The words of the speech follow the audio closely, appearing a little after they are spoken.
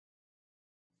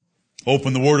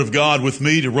Open the Word of God with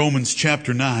me to Romans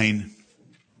chapter 9.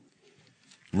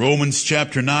 Romans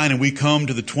chapter 9, and we come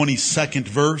to the 22nd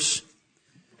verse,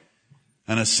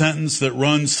 and a sentence that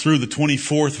runs through the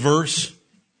 24th verse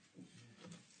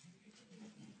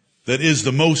that is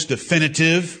the most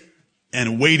definitive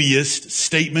and weightiest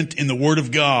statement in the Word of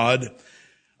God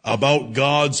about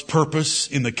God's purpose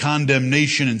in the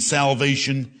condemnation and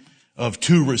salvation of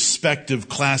two respective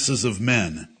classes of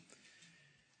men.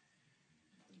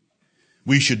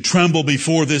 We should tremble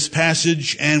before this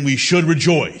passage, and we should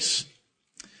rejoice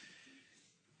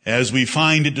as we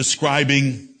find it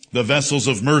describing the vessels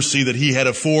of mercy that he had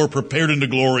afore prepared unto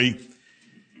glory,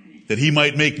 that he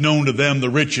might make known to them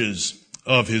the riches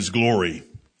of his glory,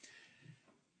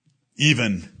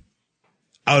 even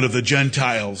out of the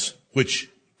Gentiles, which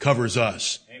covers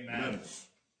us. Amen.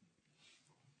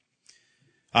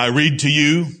 I read to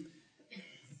you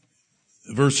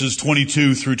verses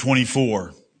 22 through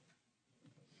 24.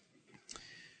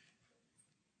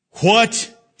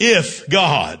 What if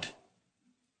God,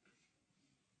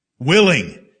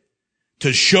 willing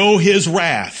to show his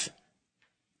wrath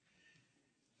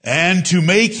and to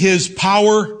make his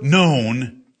power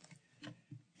known,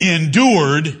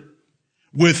 endured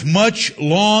with much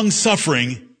long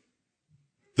suffering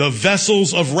the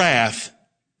vessels of wrath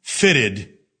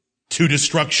fitted to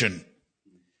destruction,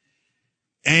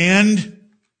 and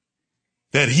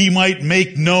that he might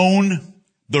make known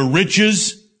the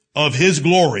riches of his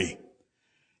glory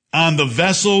on the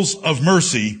vessels of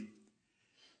mercy,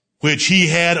 which he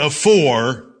had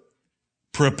afore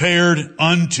prepared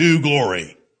unto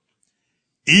glory,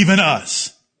 even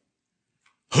us,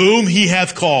 whom he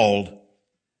hath called,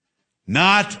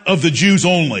 not of the Jews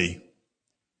only,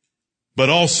 but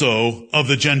also of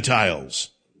the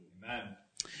Gentiles. Amen.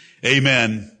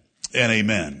 Amen and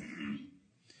amen.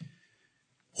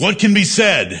 What can be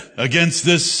said against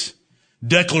this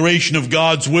declaration of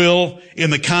God's will in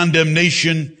the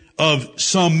condemnation of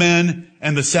some men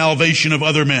and the salvation of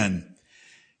other men?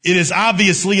 It is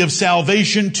obviously of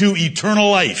salvation to eternal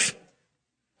life,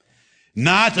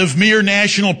 not of mere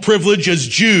national privilege as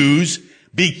Jews,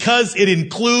 because it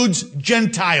includes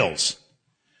Gentiles.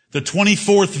 The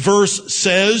 24th verse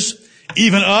says,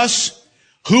 even us,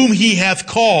 whom he hath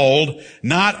called,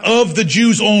 not of the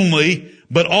Jews only,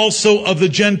 but also of the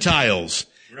Gentiles.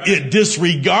 Right. It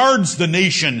disregards the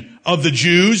nation of the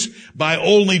Jews by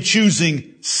only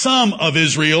choosing some of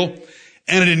Israel,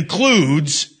 and it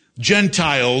includes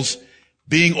Gentiles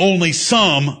being only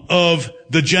some of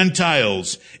the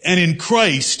Gentiles. And in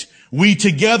Christ, we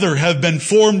together have been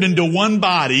formed into one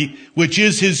body, which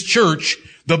is his church,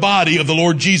 the body of the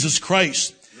Lord Jesus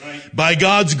Christ. Right. By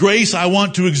God's grace, I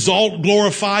want to exalt,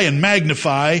 glorify, and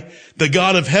magnify the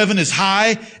God of heaven as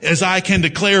high as I can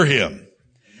declare him.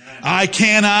 Amen. I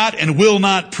cannot and will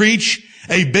not preach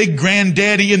a big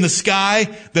granddaddy in the sky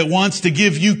that wants to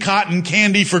give you cotton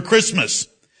candy for Christmas.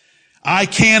 I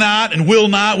cannot and will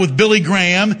not, with Billy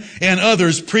Graham and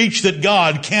others, preach that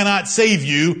God cannot save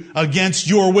you against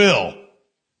your will.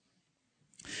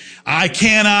 I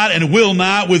cannot and will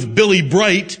not, with Billy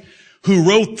Bright, who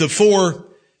wrote the 4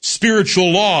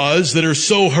 spiritual laws that are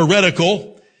so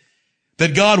heretical,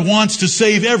 that God wants to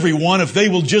save everyone if they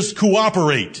will just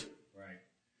cooperate. Right.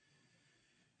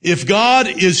 If God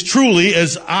is truly,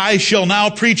 as I shall now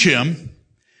preach him,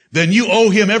 then you owe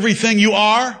him everything you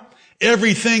are,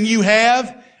 everything you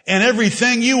have, and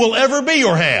everything you will ever be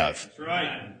or have. That's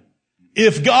right.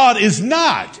 If God is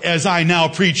not, as I now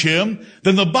preach him,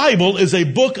 then the Bible is a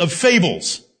book of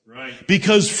fables. Right.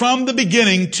 Because from the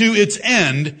beginning to its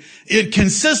end, it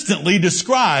consistently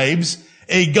describes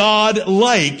a God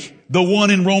like the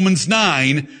one in Romans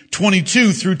 9,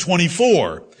 22 through 24.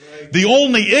 Right. The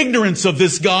only ignorance of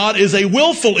this God is a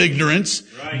willful ignorance.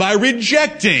 Right. By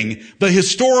rejecting the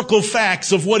historical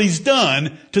facts of what he's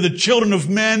done to the children of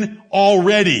men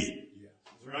already.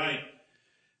 Right.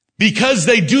 Because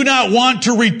they do not want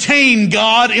to retain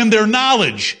God in their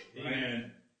knowledge.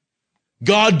 Amen.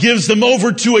 God gives them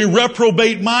over to a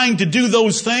reprobate mind to do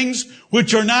those things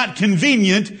which are not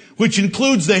convenient, which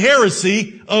includes the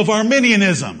heresy of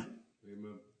Arminianism.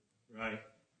 Amen. Right.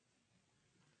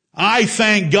 I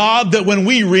thank God that when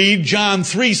we read John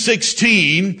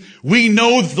 3:16, we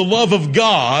know that the love of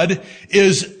God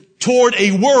is toward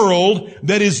a world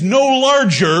that is no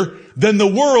larger than the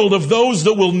world of those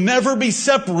that will never be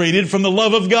separated from the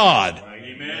love of God.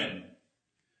 Amen.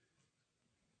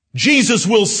 Jesus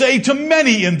will say to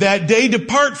many in that day,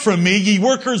 "Depart from me, ye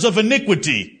workers of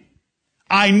iniquity.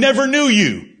 I never knew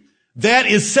you." That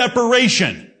is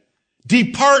separation.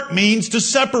 Depart means to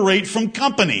separate from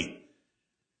company.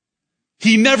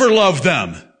 He never loved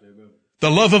them.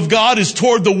 The love of God is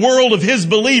toward the world of His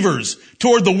believers,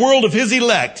 toward the world of His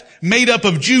elect, made up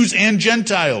of Jews and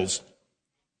Gentiles.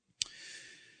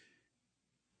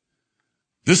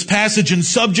 This passage and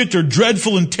subject are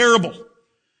dreadful and terrible.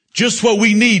 Just what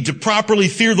we need to properly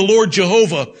fear the Lord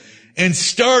Jehovah and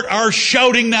start our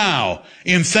shouting now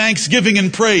in thanksgiving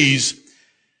and praise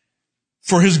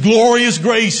for His glorious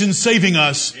grace in saving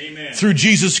us through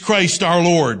Jesus Christ our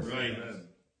Lord. Right.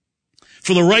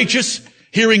 For the righteous,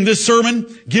 hearing this sermon,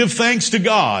 give thanks to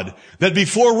God that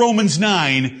before Romans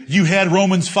 9, you had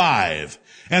Romans 5.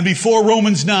 And before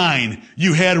Romans 9,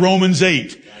 you had Romans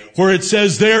 8. Where it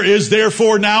says, there is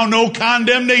therefore now no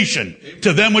condemnation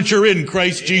to them which are in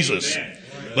Christ Jesus.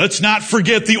 Let's not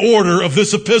forget the order of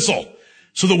this epistle,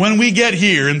 so that when we get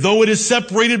here, and though it is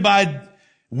separated by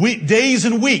days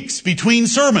and weeks between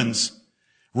sermons,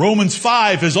 Romans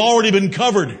 5 has already been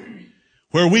covered,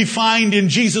 where we find in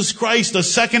Jesus Christ a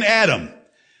second Adam,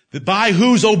 that by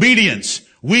whose obedience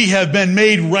we have been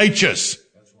made righteous.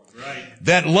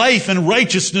 That life and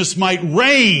righteousness might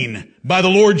reign by the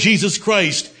Lord Jesus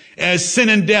Christ, as sin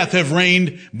and death have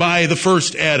reigned by the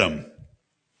first Adam.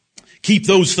 Keep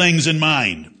those things in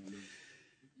mind.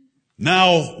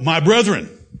 Now, my brethren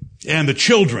and the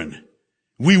children,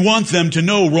 we want them to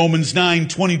know Romans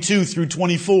 9:22 through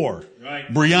 24.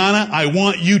 Right. Brianna, I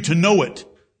want you to know it.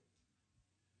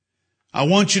 I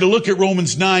want you to look at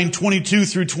Romans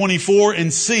 9:22 through 24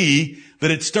 and see that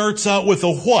it starts out with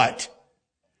a what,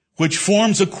 which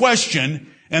forms a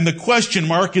question, and the question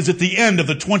mark is at the end of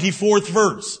the 24th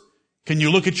verse. Can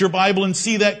you look at your Bible and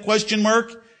see that question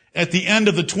mark at the end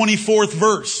of the 24th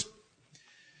verse?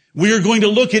 We are going to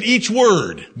look at each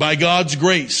word by God's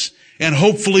grace, and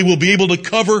hopefully we'll be able to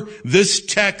cover this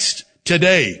text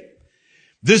today.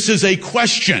 This is a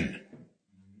question.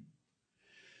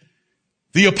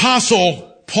 The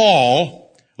Apostle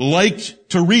Paul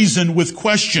liked to reason with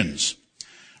questions,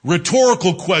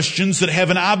 rhetorical questions that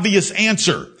have an obvious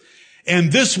answer.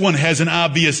 And this one has an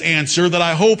obvious answer that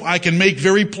I hope I can make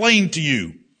very plain to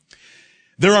you.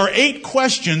 There are 8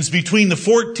 questions between the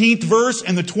 14th verse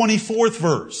and the 24th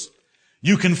verse.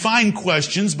 You can find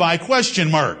questions by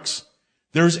question marks.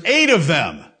 There's 8 of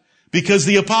them because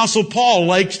the Apostle Paul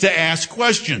liked to ask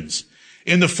questions.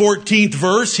 In the 14th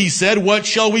verse, he said, what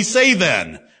shall we say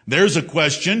then? There's a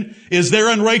question. Is there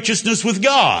unrighteousness with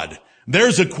God?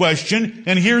 There's a question,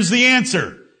 and here's the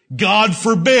answer. God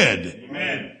forbid.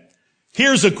 Amen.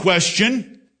 Here's a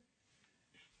question.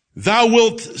 Thou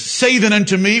wilt say then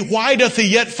unto me, why doth he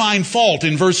yet find fault?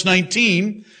 In verse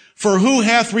 19, for who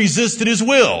hath resisted his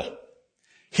will?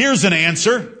 Here's an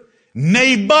answer.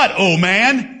 Nay, but, O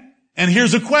man. And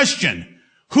here's a question.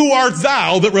 Who art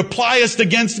thou that repliest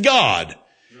against God?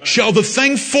 Shall the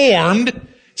thing formed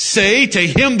say to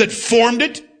him that formed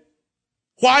it,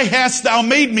 why hast thou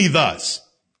made me thus?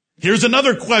 Here's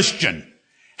another question.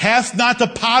 Hath not the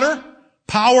potter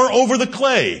power over the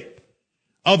clay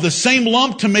of the same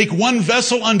lump to make one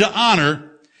vessel unto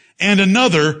honor and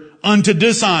another unto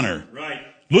dishonor? Right.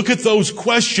 Look at those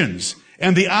questions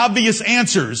and the obvious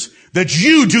answers that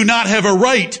you do not have a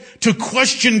right to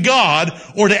question God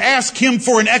or to ask Him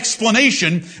for an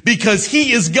explanation, because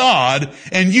He is God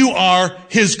and you are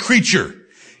His creature.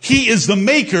 He is the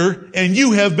maker and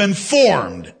you have been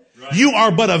formed. Right. You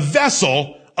are but a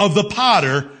vessel of the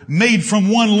potter made from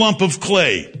one lump of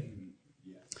clay.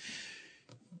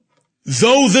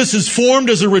 Though this is formed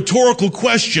as a rhetorical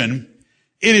question,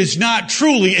 it is not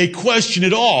truly a question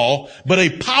at all, but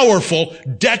a powerful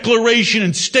declaration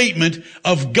and statement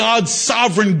of God's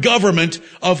sovereign government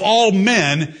of all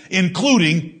men,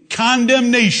 including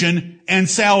condemnation and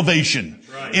salvation,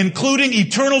 right. Including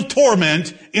eternal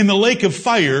torment in the lake of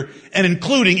fire, and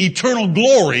including eternal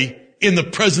glory in the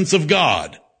presence of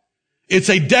God. It's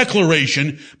a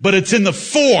declaration, but it's in the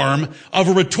form of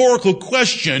a rhetorical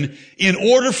question in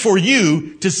order for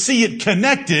you to see it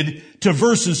connected to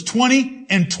verses 20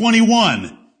 and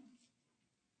 21.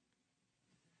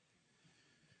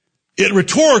 It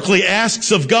rhetorically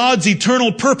asks of God's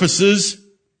eternal purposes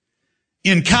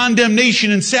in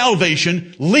condemnation and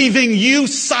salvation, leaving you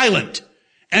silent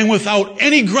and without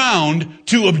any ground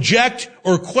to object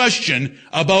or question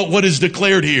about what is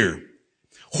declared here.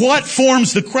 What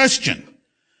forms the question?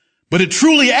 But it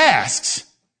truly asks,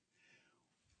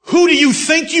 who do you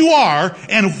think you are,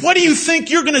 and what do you think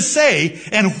you're going to say,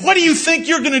 and what do you think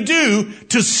you're going to do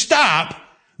to stop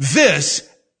this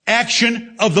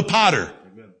action of the potter?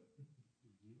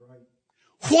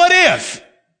 What if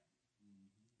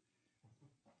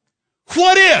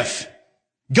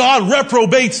God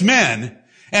reprobates men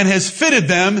and has fitted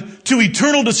them to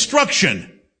eternal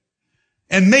destruction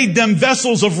and made them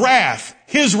vessels of wrath,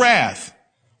 His wrath?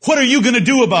 What are you going to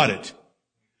do about it?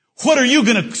 What are you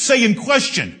going to say in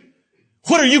question?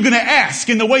 What are you going to ask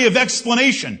in the way of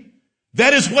explanation?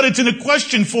 That is what it's in a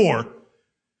question for.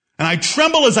 And I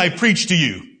tremble as I preach to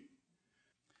you.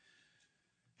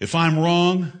 If I'm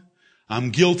wrong, I'm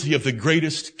guilty of the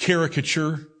greatest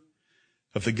caricature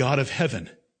of the God of heaven,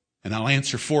 and I'll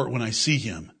answer for it when I see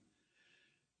him.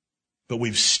 But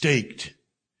we've staked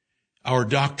our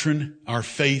doctrine, our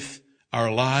faith,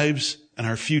 our lives, and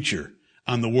our future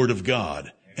on the Word of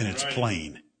God, and it's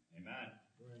plain.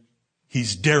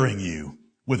 He's daring you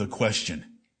with a question.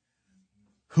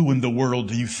 Who in the world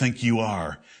do you think you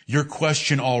are? Your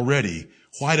question already,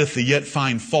 why doth he yet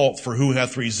find fault for who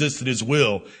hath resisted his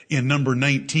will, in number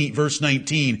 19, verse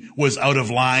 19, was out of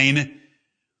line.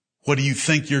 What do you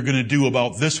think you're going to do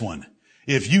about this one?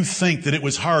 If you think that it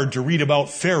was hard to read about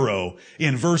Pharaoh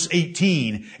in verse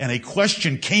 18, and a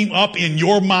question came up in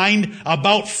your mind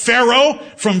about Pharaoh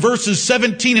from verses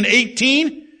 17 and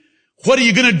 18, what are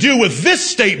you going to do with this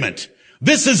statement?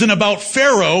 This isn't about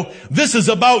Pharaoh. This is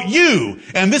about you.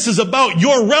 And this is about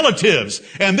your relatives.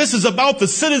 And this is about the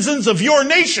citizens of your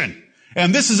nation.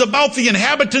 And this is about the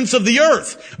inhabitants of the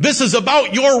earth. This is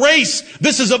about your race.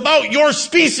 This is about your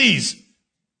species.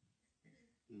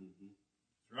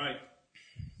 Right.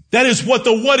 That is what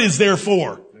the what is there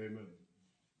for. Amen.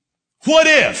 What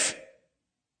if?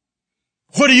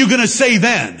 What are you going to say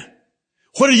then?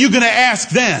 What are you going to ask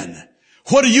then?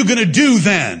 What are you going to do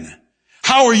then?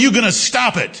 How are you going to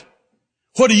stop it?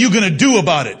 What are you going to do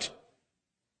about it?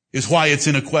 Is why it's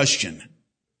in a question.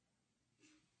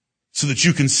 So that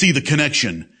you can see the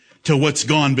connection to what's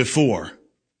gone before.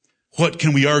 What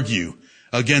can we argue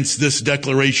against this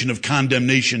declaration of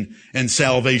condemnation and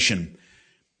salvation?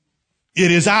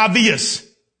 It is obvious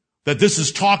that this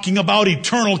is talking about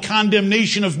eternal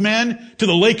condemnation of men to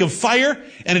the lake of fire,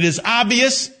 and it is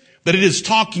obvious that it is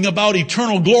talking about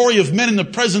eternal glory of men in the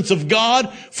presence of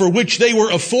God, for which they were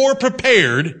afore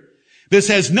prepared. This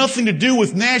has nothing to do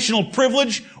with national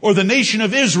privilege or the nation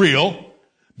of Israel,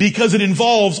 because it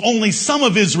involves only some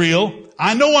of Israel.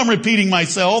 I know I'm repeating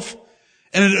myself,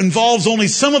 and it involves only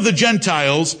some of the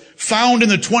Gentiles found in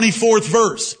the 24th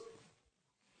verse.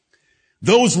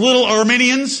 Those little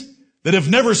Arminians that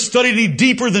have never studied any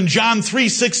deeper than John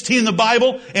 3:16 in the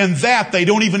Bible, and that they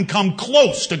don't even come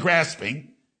close to grasping.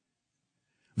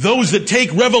 Those that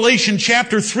take Revelation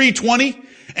chapter 3:20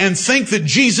 and think that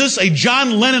Jesus, a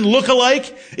John Lennon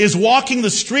lookalike, is walking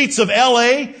the streets of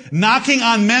L.A., knocking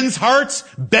on men's hearts,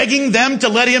 begging them to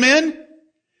let him in.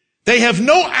 They have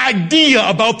no idea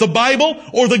about the Bible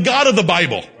or the God of the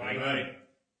Bible. Right.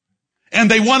 And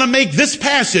they want to make this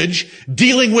passage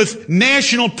dealing with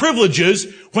national privileges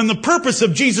when the purpose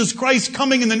of Jesus Christ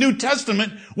coming in the New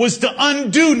Testament was to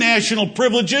undo national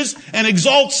privileges and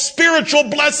exalt spiritual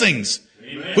blessings.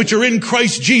 Amen. Which are in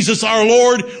Christ Jesus our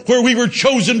Lord, where we were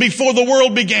chosen before the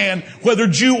world began, whether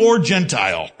Jew or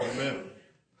Gentile. Amen.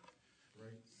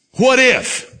 What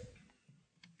if?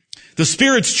 The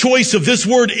Spirit's choice of this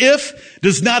word if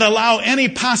does not allow any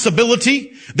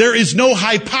possibility. There is no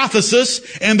hypothesis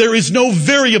and there is no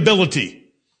variability.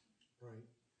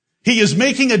 He is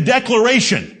making a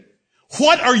declaration.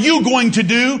 What are you going to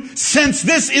do since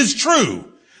this is true?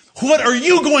 What are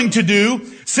you going to do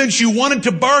since you wanted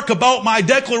to bark about my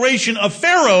declaration of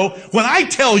Pharaoh when I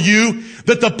tell you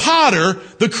that the potter,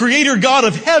 the creator God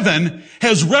of heaven,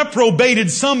 has reprobated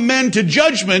some men to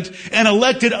judgment and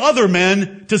elected other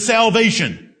men to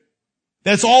salvation?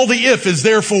 That's all the if is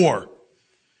there for.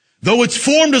 Though it's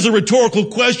formed as a rhetorical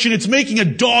question, it's making a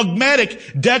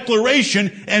dogmatic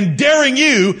declaration and daring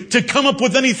you to come up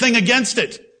with anything against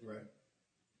it.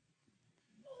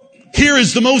 Here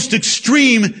is the most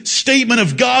extreme statement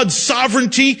of God's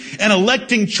sovereignty and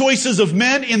electing choices of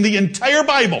men in the entire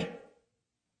Bible.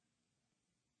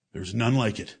 There's none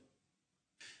like it.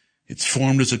 It's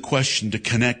formed as a question to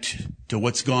connect to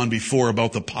what's gone before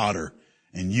about the potter,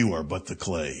 and you are but the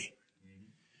clay.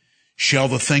 Shall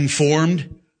the thing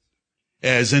formed,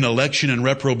 as in election and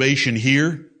reprobation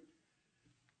here,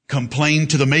 complain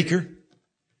to the maker?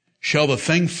 Shall the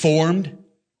thing formed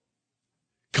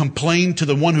complain to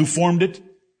the one who formed it?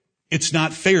 It's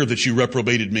not fair that you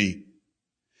reprobated me.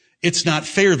 It's not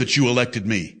fair that you elected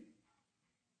me.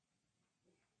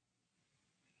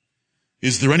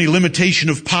 Is there any limitation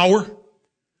of power,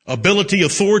 ability,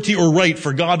 authority, or right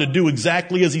for God to do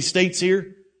exactly as he states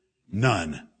here?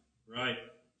 None. Right.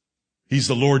 He's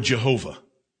the Lord Jehovah.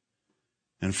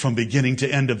 And from beginning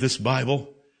to end of this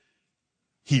Bible,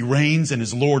 he reigns and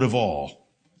is Lord of all.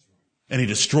 And he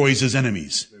destroys his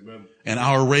enemies. Amen. And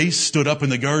our race stood up in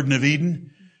the Garden of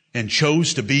Eden and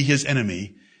chose to be his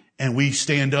enemy And we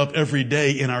stand up every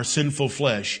day in our sinful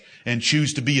flesh and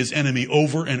choose to be his enemy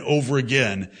over and over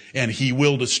again, and he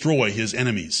will destroy his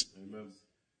enemies. Amen.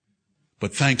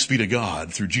 But thanks be to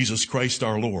God through Jesus Christ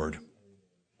our Lord.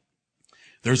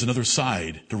 There's another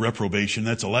side to reprobation,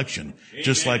 that's election. Amen.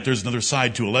 Just like there's another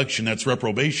side to election, that's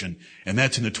reprobation. And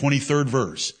that's in the 23rd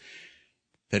verse.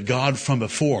 That God from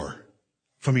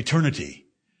eternity,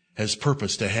 has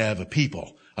purposed to have a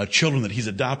people, a children that he's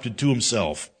adopted to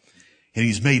himself. And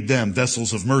he's made them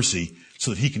vessels of mercy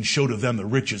so that he can show to them the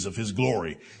riches of his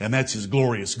glory. And that's his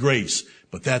glorious grace.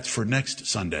 But that's for next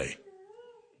Sunday.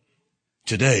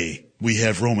 Today, we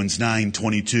have Romans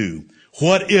 9:22.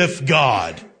 What if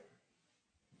God,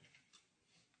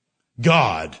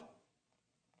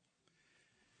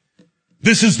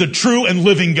 this is the true and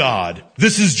living God.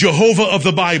 This is Jehovah of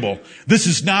the Bible. This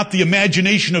is not the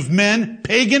imagination of men,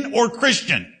 pagan or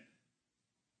Christian.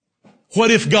 What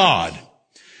if God,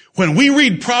 when we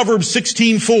read Proverbs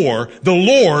 16:4, the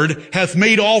Lord hath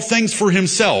made all things for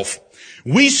himself,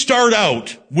 we start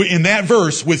out in that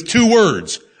verse with two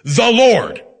words, the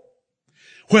Lord.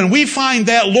 When we find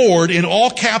that Lord in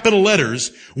all capital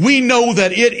letters, we know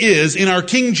that it is, in our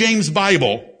King James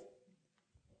Bible,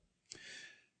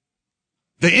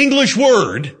 the English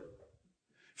word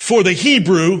for the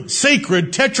Hebrew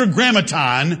sacred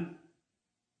tetragrammaton,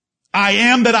 I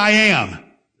am that I am.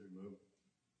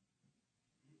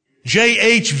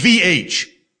 JHVH.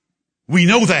 We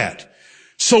know that.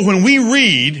 So when we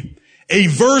read a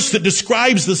verse that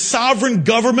describes the sovereign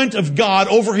government of God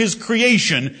over his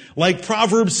creation, like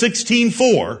Proverbs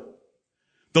 16:4,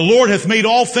 the Lord hath made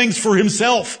all things for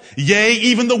himself, yea,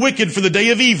 even the wicked for the day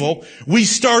of evil, we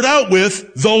start out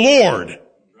with the Lord.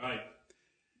 Right.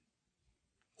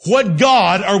 What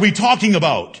God are we talking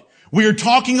about? We are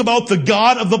talking about the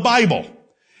God of the Bible.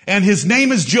 And his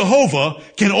name is Jehovah,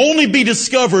 can only be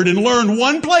discovered and learned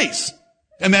one place,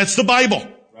 and that's the Bible.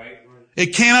 Right.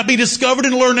 It cannot be discovered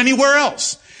and learned anywhere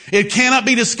else. It cannot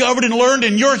be discovered and learned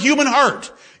in your human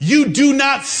heart. You do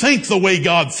not think the way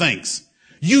God thinks.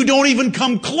 You don't even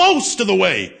come close to the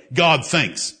way God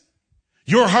thinks.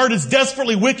 Your heart is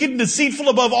desperately wicked and deceitful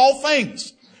above all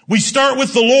things. We start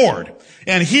with the Lord.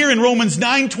 And here in Romans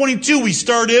 9:22, we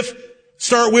start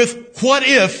with, what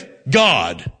if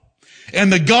God? And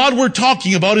the God we're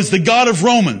talking about is the God of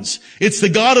Romans. It's the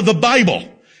God of the Bible.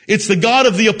 It's the God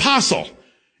of the apostle.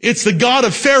 It's the God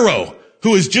of Pharaoh,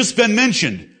 who has just been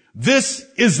mentioned. This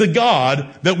is the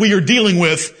God that we are dealing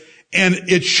with, and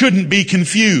it shouldn't be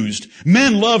confused.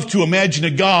 Men love to imagine a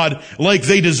God like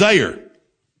they desire.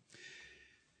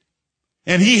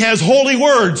 And he has holy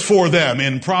words for them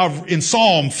in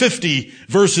Psalm 50,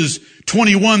 verses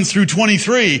 21 through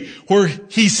 23, where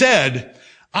he said,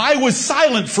 I was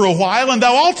silent for a while, and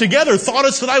thou altogether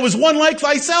thoughtest that I was one like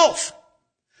thyself.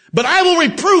 But I will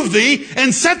reprove thee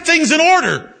and set things in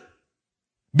order.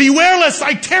 Beware lest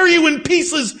I tear you in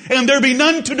pieces and there be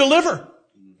none to deliver.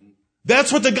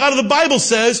 That's what the God of the Bible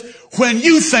says when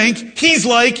you think he's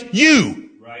like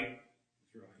you. Right.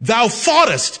 Thou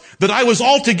thoughtest that I was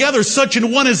altogether such an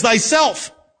one as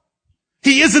thyself.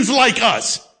 He isn't like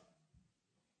us.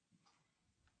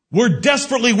 We're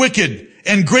desperately wicked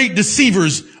and great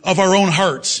deceivers of our own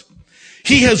hearts.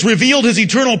 He has revealed his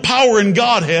eternal power in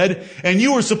Godhead, and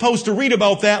you were supposed to read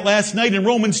about that last night in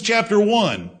Romans chapter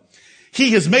 1.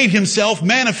 He has made himself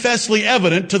manifestly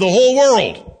evident to the whole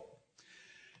world.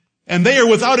 And they are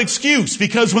without excuse,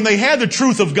 because when they had the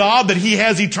truth of God, that he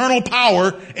has eternal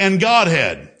power and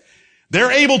Godhead,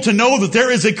 they're able to know that there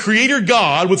is a creator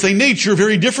God with a nature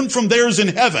very different from theirs in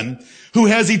heaven, who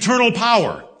has eternal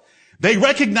power. They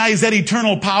recognize that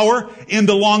eternal power in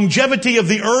the longevity of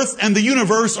the earth and the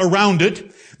universe around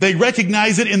it. They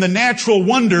recognize it in the natural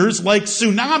wonders like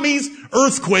tsunamis,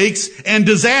 earthquakes, and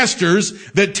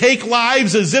disasters that take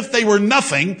lives as if they were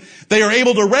nothing. They are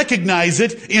able to recognize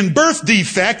it in birth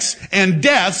defects and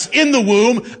deaths in the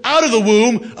womb, out of the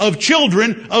womb of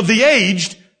children of the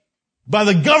aged by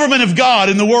the government of God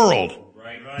in the world.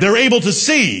 Right. They're able to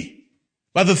see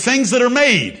by the things that are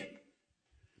made,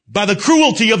 by the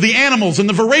cruelty of the animals and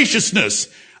the voraciousness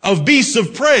of beasts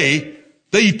of prey,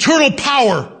 the eternal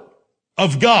power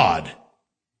of God.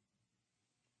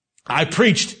 I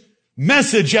preached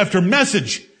message after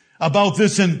message about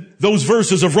this in those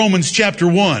verses of Romans chapter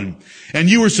 1, and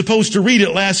you were supposed to read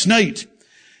it last night.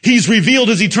 He's revealed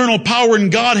his eternal power in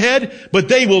Godhead, but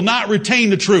they will not retain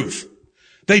the truth.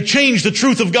 They changed the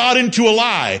truth of God into a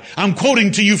lie. I'm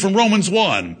quoting to you from Romans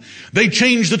 1. They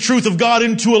changed the truth of God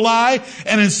into a lie,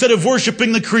 and instead of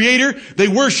worshiping the Creator, they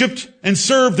worshiped and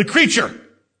served the creature.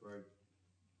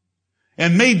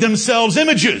 And made themselves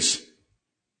images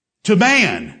to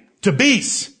man, to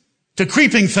beasts, to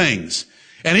creeping things.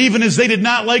 And even as they did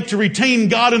not like to retain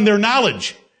God in their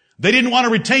knowledge, they didn't want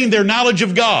to retain their knowledge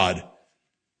of God,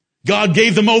 God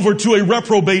gave them over to a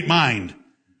reprobate mind.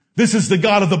 This is the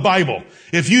God of the Bible.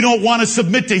 If you don't want to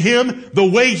submit to Him the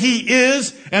way He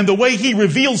is and the way He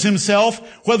reveals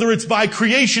Himself, whether it's by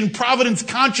creation, providence,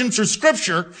 conscience, or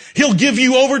Scripture, He'll give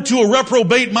you over to a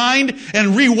reprobate mind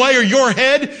and rewire your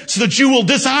head so that you will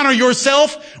dishonor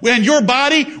yourself and your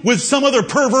body with some other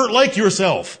pervert like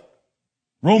yourself.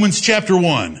 Romans chapter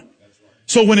 1.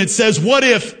 So when it says, what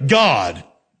if God?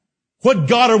 What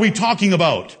God are we talking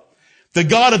about? The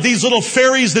God of these little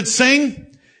fairies that sing?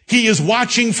 He is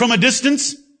watching from a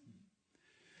distance.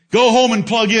 Go home and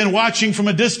plug in watching from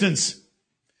a distance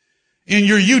in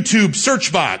your YouTube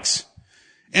search box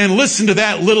and listen to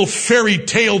that little fairy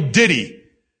tale ditty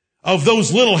of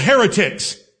those little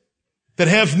heretics that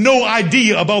have no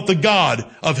idea about the God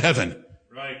of heaven.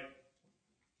 Right.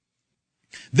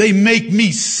 They make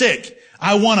me sick.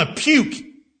 I want to puke.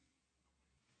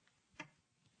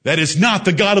 That is not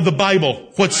the God of the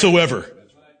Bible whatsoever.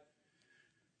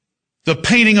 The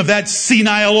painting of that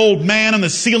senile old man on the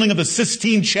ceiling of the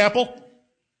Sistine Chapel,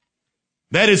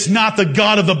 that is not the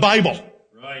God of the Bible.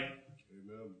 Right.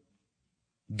 Amen.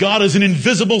 God is an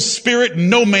invisible spirit.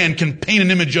 No man can paint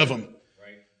an image of Him.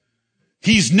 Right.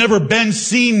 He's never been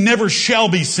seen, never shall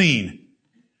be seen.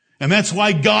 And that's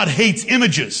why God hates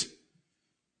images.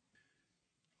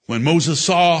 When Moses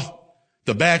saw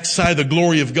the backside of the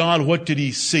glory of God, what did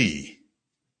he see?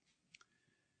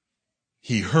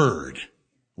 He heard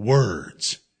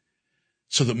words.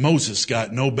 So that Moses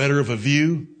got no better of a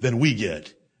view than we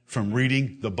get from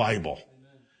reading the Bible.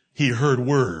 He heard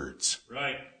words.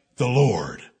 Right. The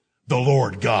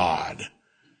Lord God.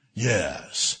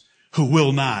 Yes. Who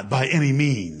will not by any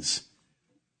means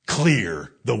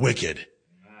clear the wicked.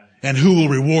 And who will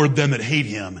reward them that hate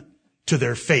Him to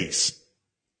their face.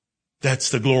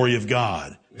 That's the glory of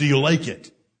God. Do you like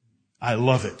it? I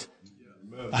love it.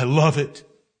 I love it.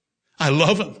 I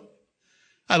love Him.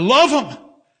 I love Him.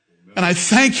 And I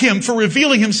thank Him for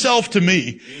revealing Himself to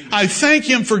me. I thank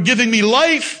Him for giving me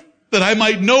life that I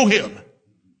might know Him.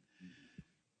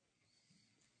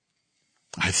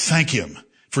 I thank Him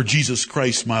for Jesus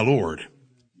Christ my Lord.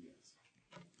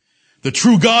 The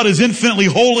true God is infinitely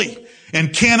holy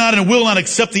and cannot and will not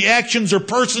accept the actions or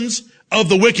persons of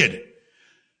the wicked.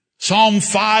 Psalm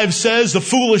 5 says, the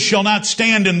foolish shall not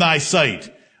stand in thy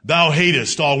sight. Thou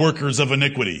hatest all workers of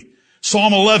iniquity.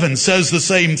 Psalm 11 says the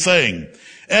same thing.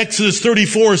 Exodus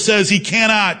 34 says He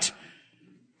cannot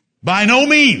by no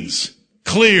means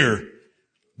clear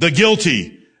the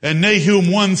guilty. And Nahum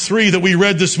 1:3 that we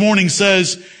read this morning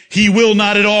says He will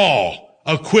not at all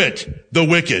acquit the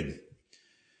wicked.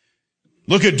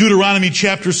 Look at Deuteronomy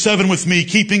chapter 7 with me,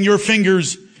 keeping your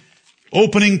fingers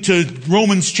opening to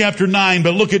Romans chapter 9,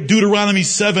 but look at Deuteronomy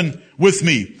 7 with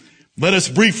me. Let us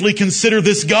briefly consider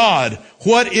this God.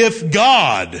 What if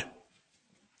God?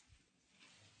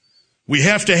 We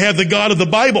have to have the God of the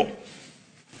Bible.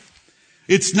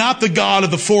 It's not the God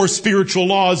of the four spiritual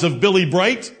laws of Billy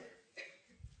Bright.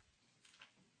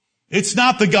 It's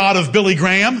not the God of Billy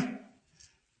Graham.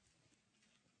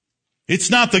 It's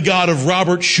not the God of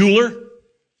Robert Schuller,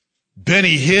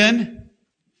 Benny Hinn,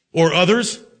 or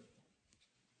others.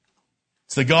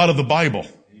 It's the God of the Bible.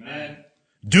 Amen.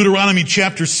 Deuteronomy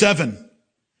chapter 7,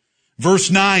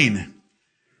 verse 9.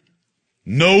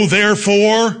 Know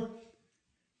therefore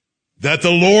that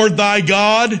the Lord thy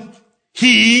God,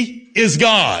 He is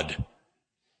God.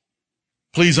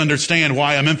 Please understand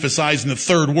why I'm emphasizing the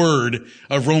third word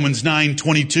of Romans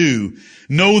 9:22.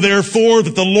 Know therefore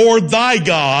that the Lord thy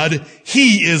God,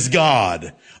 He is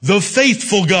God, the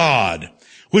faithful God,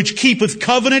 which keepeth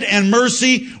covenant and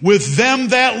mercy with them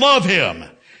that love Him,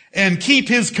 and keep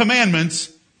His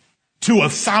commandments to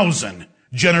 1,000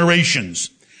 generations,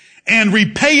 and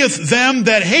repayeth them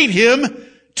that hate Him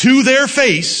to their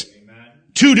face,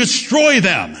 to destroy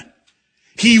them.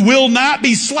 He will not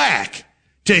be slack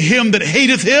to him that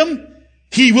hateth Him.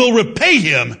 He will repay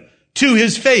him to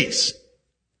his face.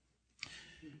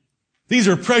 These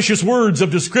are precious words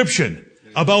of description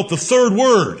about the third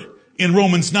word in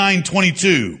Romans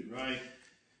 9:22. Right.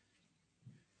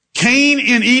 Cain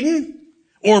in Eden,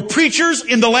 or preachers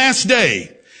in the last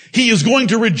day, he is going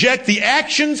to reject the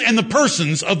actions and the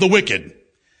persons of the wicked.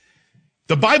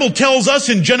 The Bible tells us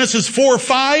in Genesis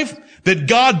 4:5 that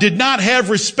God did not have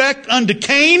respect unto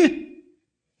Cain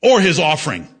or his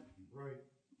offering. Right.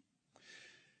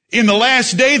 In the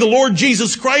last day, the Lord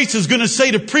Jesus Christ is going to say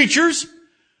to preachers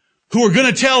who are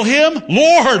going to tell Him,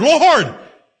 Lord, Lord,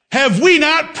 have we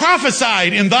not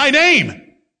prophesied in thy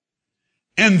name?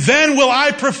 And then will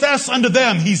I profess unto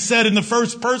them, he said in the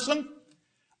first person,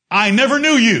 I never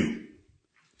knew you.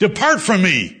 Depart from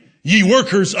me, ye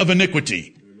workers of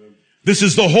iniquity. This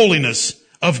is the holiness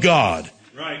of God.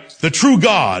 Right. The true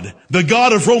God, the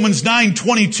God of Romans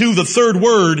 9:22, the third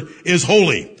word is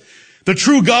holy. The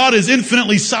true God is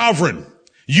infinitely sovereign.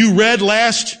 You read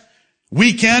last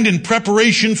weekend in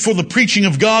preparation for the preaching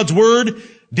of God's word,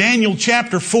 Daniel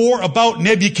chapter 4, about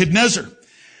Nebuchadnezzar.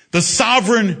 The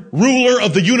sovereign ruler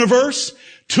of the universe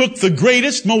took the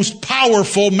greatest, most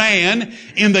powerful man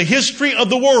in the history of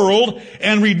the world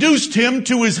and reduced him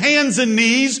to his hands and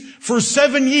knees for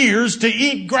 7 years to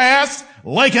eat grass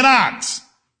like an ox.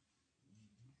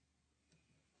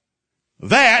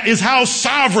 That is how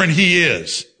sovereign he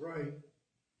is. Right.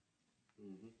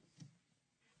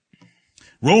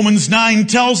 Romans 9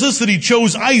 tells us that he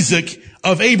chose Isaac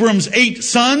of Abram's 8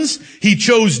 sons. He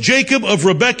chose Jacob of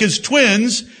Rebekah's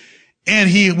twins, and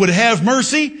he would have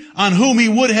mercy on whom he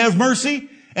would have mercy,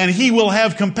 and he will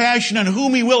have compassion on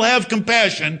whom he will have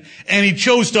compassion. And he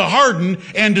chose to harden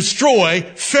and destroy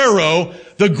Pharaoh,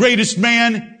 the greatest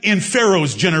man in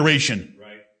Pharaoh's generation.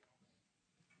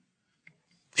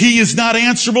 He is not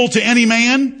answerable to any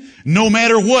man, no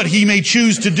matter what he may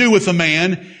choose to do with a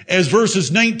man, as verses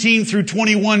 19 through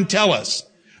 21 tell us.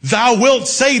 Thou wilt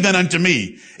say then unto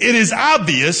me, it is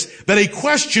obvious that a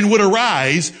question would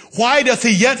arise, why doth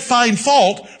he yet find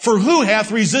fault, for who hath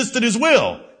resisted his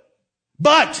will?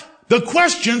 But the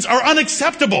questions are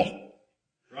unacceptable.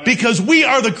 Because we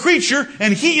are the creature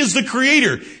and he is the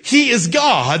creator. He is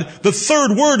God, the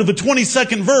third word of the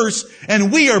 22nd verse,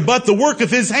 and we are but the work of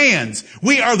his hands.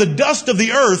 We are the dust of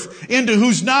the earth into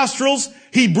whose nostrils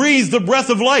he breathes the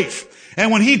breath of life. And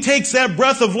when he takes that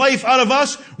breath of life out of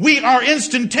us, we are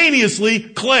instantaneously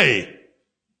clay.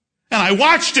 And I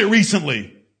watched it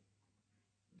recently.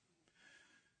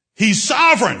 He's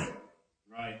sovereign.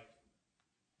 Right.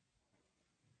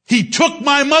 He took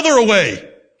my mother away.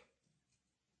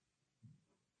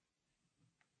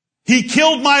 He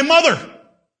killed my mother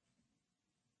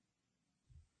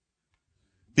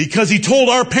because he told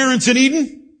our parents in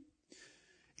Eden,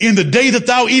 in the day that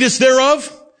thou eatest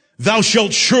thereof, thou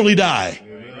shalt surely die.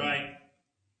 Right.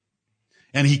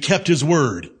 And he kept his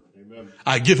word. Amen.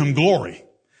 I give him glory.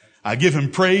 I give him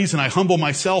praise, and I humble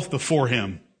myself before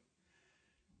him.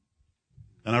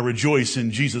 And I rejoice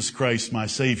in Jesus Christ, my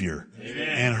Savior, Amen.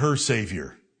 And her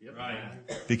Savior. Right.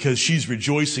 Because she's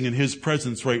rejoicing in his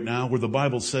presence right now, where the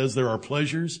Bible says there are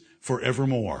pleasures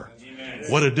forevermore. Amen.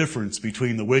 What a difference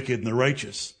between the wicked and the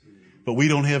righteous. But we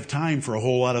don't have time for a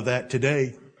whole lot of that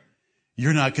today.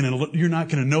 You're not going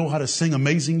to know how to sing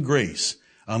Amazing Grace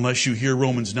unless you hear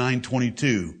Romans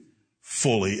 9:22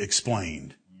 fully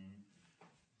explained.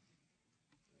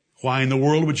 Why in the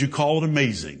world would you call it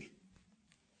amazing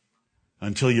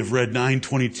until you've read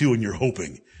 9:22 and you're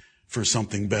hoping for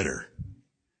something better?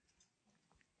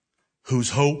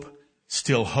 Whose hope,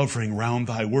 still hovering round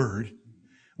thy word,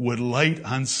 would light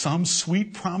on some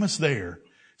sweet promise there,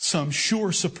 some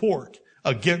sure support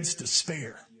against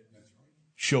despair.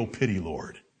 Show pity,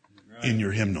 Lord, in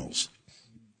your hymnals.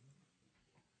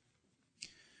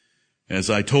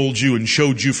 As I told you and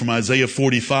showed you from Isaiah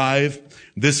 45,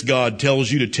 this God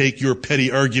tells you to take your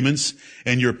petty arguments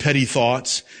and your petty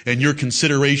thoughts and your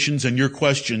considerations and your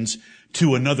questions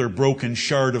to another broken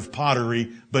shard of pottery,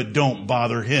 but don't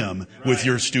bother him with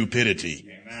your stupidity,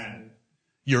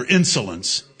 your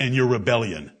insolence, and your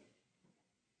rebellion.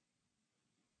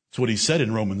 That's what he said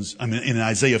in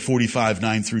Isaiah 45,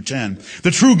 9 through 10.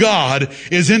 The true God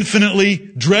is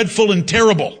infinitely dreadful and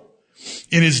terrible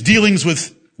in his dealings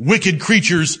with wicked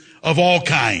creatures of all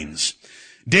kinds.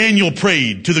 Daniel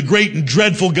prayed to the great and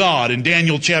dreadful God in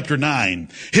Daniel chapter 9.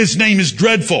 His name is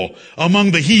dreadful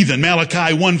among the heathen,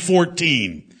 Malachi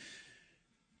 1:14.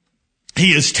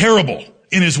 He is terrible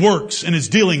in his works and his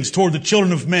dealings toward the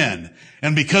children of men.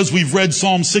 And because we've read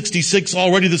Psalm 66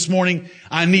 already this morning,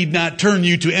 I need not turn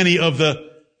you to any of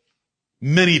the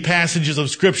many passages of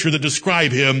Scripture that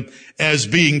describe him as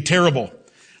being terrible.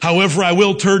 However, I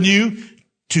will turn you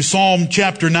to Psalm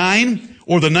chapter 9,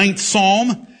 or the 9th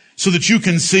Psalm, so that you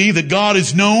can see that God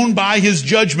is known by his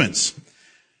judgments.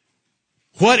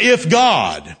 What if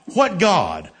God? What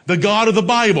God? The God of the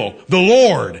Bible, the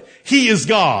Lord. He is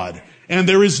God, and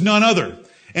there is none other.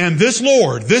 And this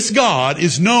Lord, this God,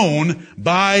 is known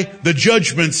by the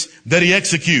judgments that he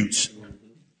executes.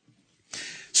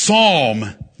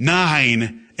 Psalm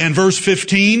 9 and verse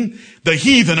 15, the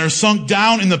heathen are sunk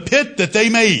down in the pit that they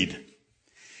made.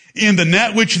 In the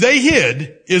net which they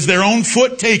hid is their own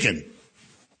foot taken.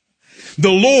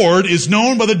 The Lord is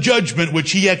known by the judgment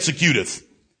which he executeth.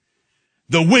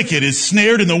 The wicked is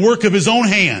snared in the work of his own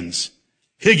hands.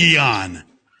 Higgaion,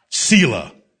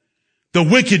 Selah. The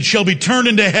wicked shall be turned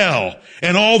into hell,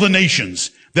 and all the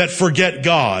nations that forget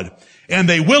God. And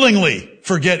they willingly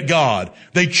forget God.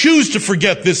 They choose to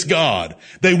forget this God.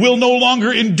 They will no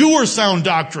longer endure sound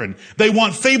doctrine. They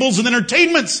want fables and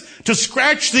entertainments to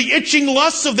scratch the itching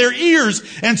lusts of their ears.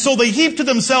 And so they heap to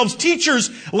themselves teachers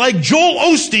like Joel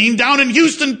Osteen down in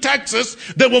Houston, Texas,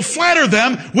 that will flatter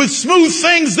them with smooth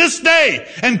things this day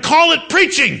and call it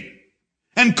preaching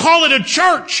and call it a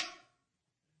church.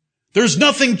 There's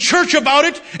nothing church about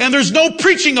it, and there's no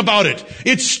preaching about it.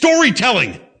 It's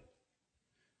storytelling.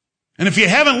 And if you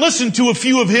haven't listened to a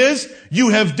few of his, you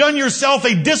have done yourself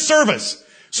a disservice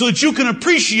so that you can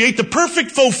appreciate the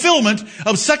perfect fulfillment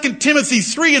of 2 Timothy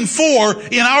 3 and 4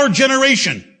 in our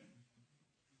generation.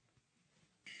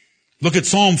 Look at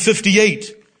Psalm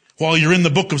 58 while you're in the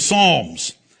book of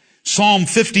Psalms. Psalm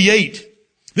 58.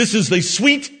 This is the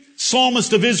sweet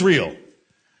psalmist of Israel.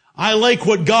 I like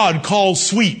what God calls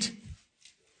sweet.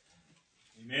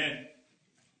 Amen.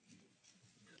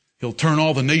 He'll turn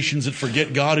all the nations that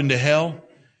forget God into hell.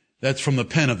 That's from the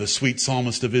pen of the sweet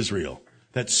psalmist of Israel.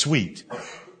 That's sweet.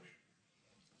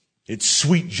 It's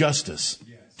sweet justice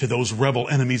to those rebel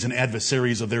enemies and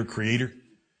adversaries of their Creator.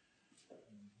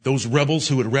 Those rebels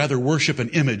who would rather worship an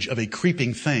image of a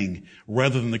creeping thing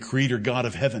rather than the Creator God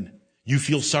of heaven. You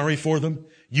feel sorry for them?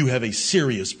 You have a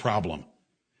serious problem.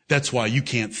 That's why you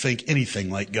can't think anything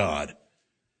like God.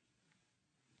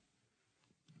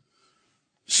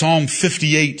 Psalm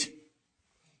 58,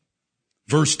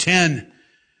 verse 10,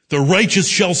 the righteous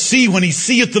shall see when he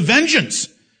seeth the vengeance.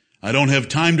 I don't have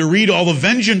time to read all the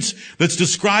vengeance that's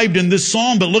described in this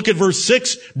psalm, but look at verse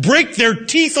 6. Break their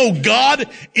teeth, O God,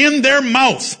 in their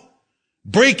mouth.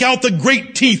 Break out the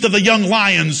great teeth of the young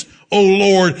lions, O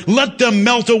Lord. Let them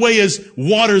melt away as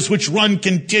waters which run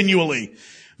continually.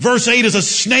 Verse 8 is a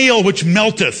snail which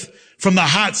melteth from the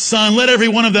hot sun. Let every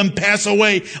one of them pass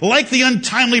away like the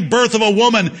untimely birth of a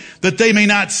woman, that they may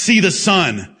not see the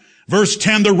sun. Verse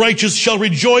 10, the righteous shall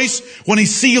rejoice when he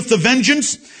seeth the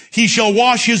vengeance. He shall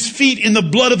wash his feet in the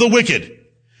blood of the wicked.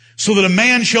 So that a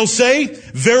man shall say,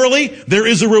 verily, there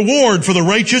is a reward for the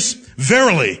righteous.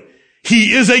 Verily,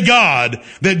 he is a God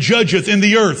that judgeth in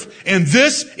the earth. And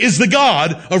this is the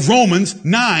God of Romans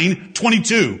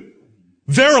 9:22.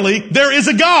 Verily, there is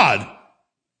a God.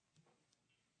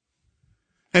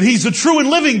 And he's the true and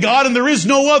living God, and there is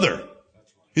no other.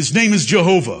 His name is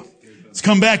Jehovah. Let's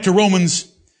come back to Romans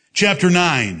chapter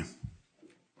 9.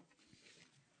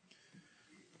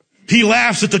 He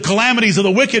laughs at the calamities of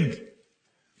the wicked.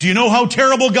 Do you know how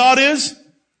terrible God is?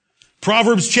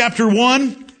 Proverbs chapter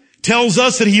 1 tells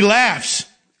us that he laughs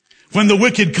when the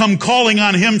wicked come calling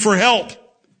on him for help.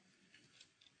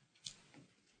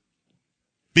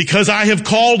 Because I have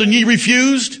called and ye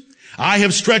refused. I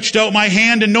have stretched out my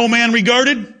hand and no man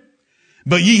regarded.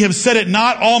 But ye have set at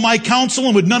naught all my counsel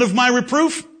and would none of my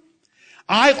reproof.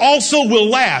 I also will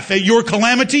laugh at your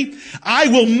calamity. I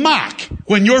will mock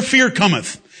when your fear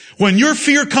cometh. When your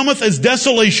fear cometh as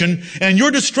desolation and your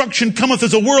destruction cometh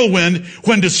as a whirlwind,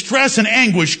 when distress and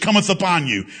anguish cometh upon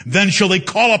you, then shall they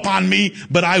call upon me,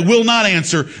 but I will not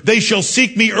answer. They shall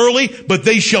seek me early, but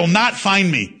they shall not find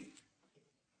me.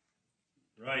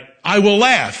 Right. I will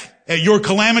laugh at your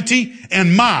calamity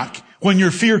and mock when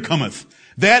your fear cometh.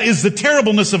 That is the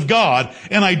terribleness of God,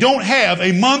 and I don't have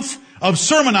a month of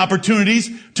sermon opportunities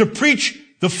to preach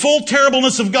the full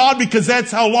terribleness of God because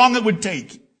that's how long it would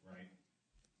take. Right.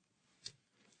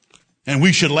 And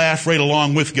we should laugh right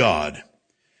along with God.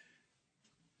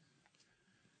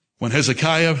 When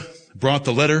Hezekiah brought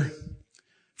the letter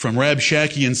from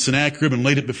Rabshakeh and Sennacherib and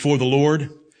laid it before the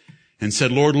Lord and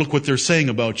said, Lord, look what they're saying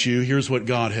about you. Here's what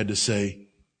God had to say.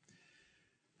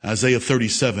 Isaiah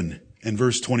 37 and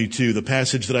verse 22, the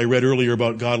passage that I read earlier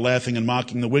about God laughing and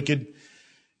mocking the wicked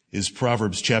is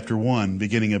Proverbs chapter 1,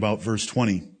 beginning about verse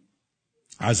 20.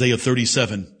 Isaiah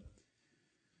 37,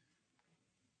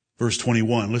 verse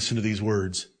 21. Listen to these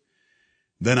words.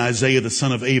 Then Isaiah the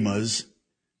son of Amoz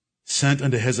sent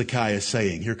unto Hezekiah,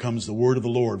 saying, here comes the word of the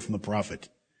Lord from the prophet.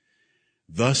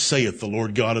 Thus saith the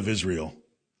Lord God of Israel,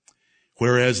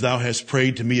 whereas thou hast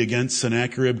prayed to me against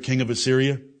Sennacherib, king of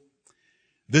Assyria,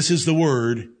 this is the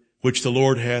word which the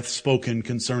Lord hath spoken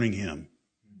concerning him.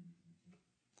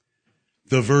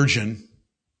 The virgin,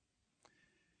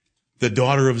 the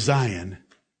daughter of Zion,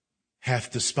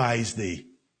 hath despised thee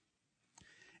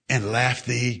and laughed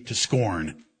thee to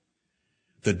scorn.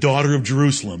 The daughter of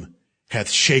Jerusalem hath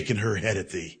shaken her head at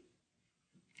thee.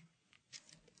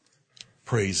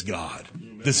 Praise God.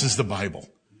 This is the Bible.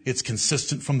 It's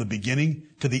consistent from the beginning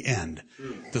to the end.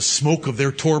 The smoke of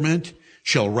their torment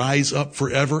shall rise up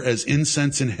forever as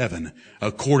incense in heaven,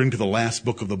 according to the last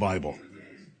book of the Bible.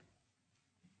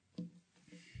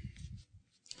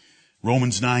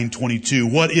 Romans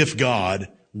 9:22, what if God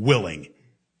willing?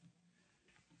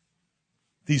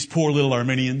 These poor little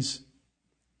Arminians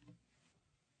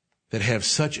that have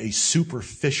such a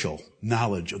superficial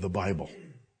knowledge of the Bible.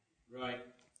 Right.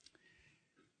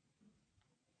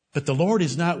 But the Lord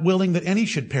is not willing that any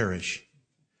should perish.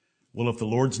 Well, if the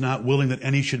Lord's not willing that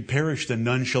any should perish, then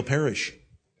none shall perish.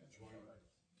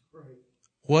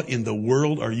 What in the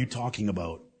world are you talking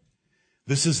about?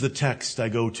 This is the text I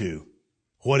go to.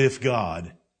 What if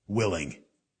God willing?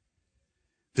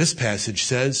 This passage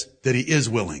says that he is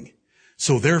willing.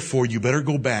 So therefore, you better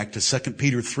go back to 2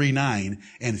 Peter 3:9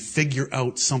 and figure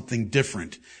out something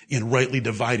different in rightly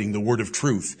dividing the word of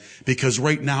truth. Because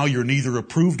right now you're neither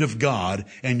approved of God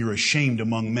and you're ashamed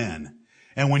among men.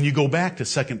 And when you go back to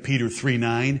 2 Peter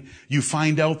 3:9, you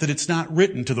find out that it's not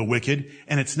written to the wicked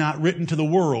and it's not written to the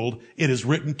world. It is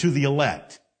written to the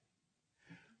elect.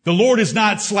 The Lord is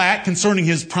not slack concerning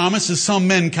his promise, as some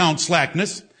men count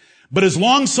slackness, but is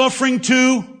long-suffering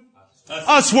to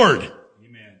usward.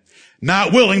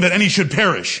 Not willing that any should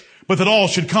perish, but that all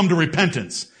should come to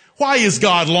repentance. Why is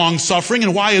God long-suffering,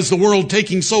 and why is the world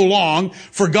taking so long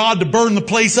for God to burn the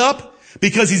place up?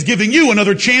 Because he's giving you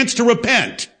another chance to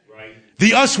repent. Right. The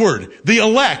usward, the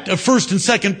elect of 1st and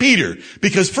 2nd Peter.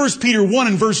 Because 1 Peter 1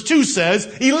 and verse 2 says,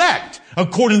 elect,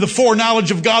 according to the foreknowledge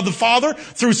of God the Father,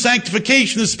 through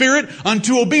sanctification of the Spirit,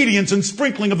 unto obedience and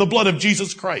sprinkling of the blood of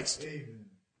Jesus Christ. Amen.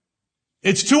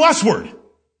 It's to usward.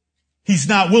 He's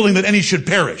not willing that any should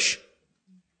perish.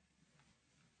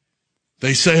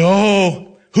 They say,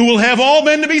 oh, who will have all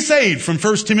men to be saved from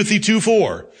 1 Timothy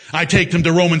 2:4. I take them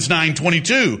to Romans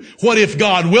 9:22. What if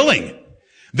God willing?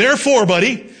 Therefore,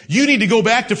 buddy, you need to go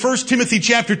back to 1 Timothy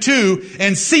chapter 2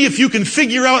 and see if you can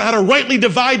figure out how to rightly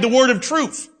divide the word of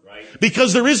truth. Right.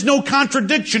 Because there is no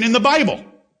contradiction in the Bible.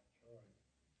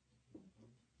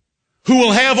 Who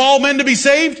will have all men to be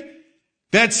saved?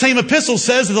 That same epistle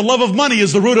says that the love of money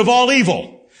is the root of all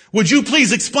evil. Would you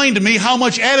please explain to me how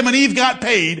much Adam and Eve got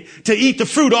paid to eat the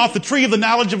fruit off the tree of the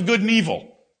knowledge of good and evil?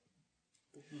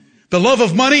 The love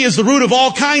of money is the root of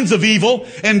all kinds of evil,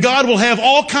 and God will have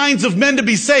all kinds of men to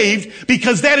be saved,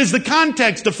 because that is the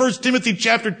context of 1 Timothy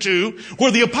chapter 2,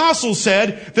 where the apostle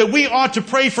said that we ought to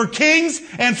pray for kings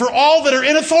and for all that are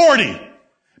in authority,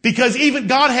 because even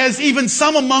God has even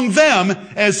some among them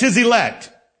as his elect.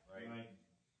 Right.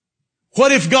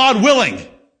 What if God willing?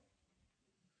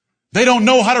 They don't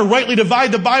know how to rightly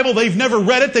divide the Bible. They've never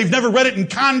read it. They've never read it in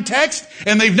context,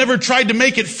 and they've never tried to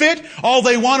make it fit. All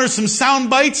they want are some sound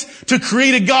bites to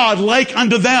create a God like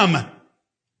unto them.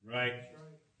 Right.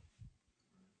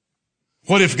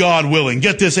 What if God willing?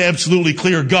 Get this absolutely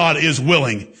clear. God is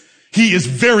willing. He is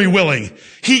very willing.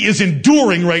 He is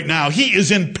enduring right now. He is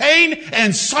in pain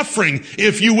and suffering,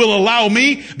 if you will allow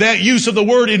me that use of the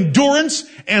word endurance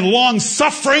and long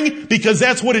suffering, because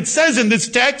that's what it says in this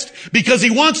text, because he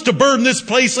wants to burn this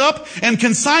place up and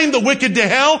consign the wicked to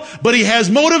hell, but he has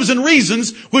motives and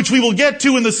reasons, which we will get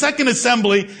to in the second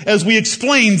assembly as we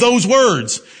explain those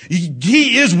words.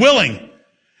 He is willing.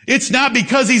 It's not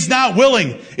because he's not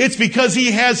willing. It's because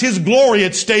he has his glory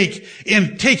at stake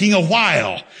in taking a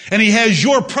while. And he has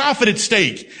your profit at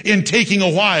stake in taking a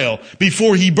while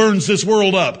before he burns this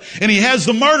world up. And he has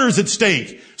the martyrs at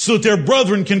stake so that their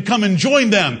brethren can come and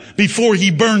join them before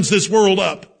he burns this world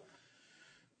up.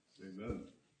 Amen.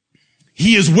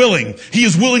 He is willing. He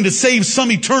is willing to save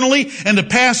some eternally and to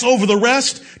pass over the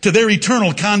rest to their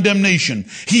eternal condemnation.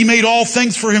 He made all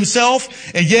things for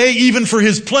himself, and yea, even for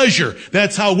his pleasure.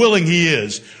 That's how willing he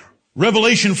is.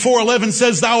 Revelation 4:11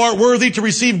 says, thou art worthy to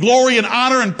receive glory and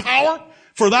honor and power,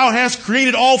 for thou hast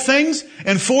created all things,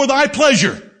 and for thy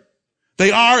pleasure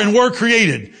they are and were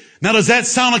created. Now, does that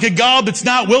sound like a God that's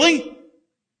not willing?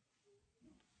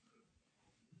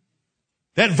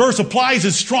 That verse applies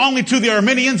as strongly to the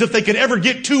Arminians if they could ever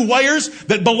get two wires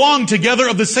that belong together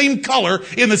of the same color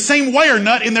in the same wire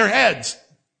nut in their heads.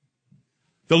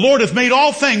 The Lord hath made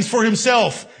all things for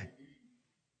himself.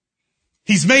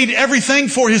 He's made everything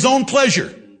for his own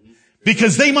pleasure,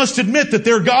 because they must admit that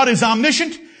their God is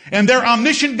omniscient, and their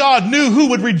omniscient God knew who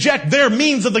would reject their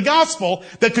means of the gospel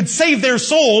that could save their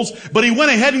souls, but he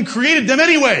went ahead and created them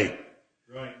anyway.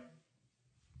 Right.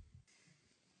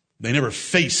 They never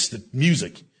faced the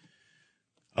music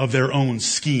of their own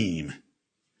scheme.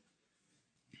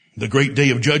 The great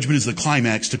day of judgment is the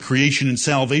climax to creation and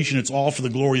salvation. It's all for the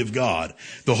glory of God.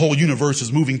 The whole universe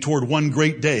is moving toward one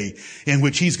great day in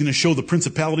which he's going to show the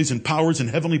principalities and powers in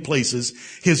heavenly places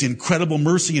his incredible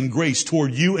mercy and grace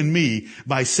toward you and me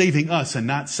by saving us and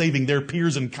not saving their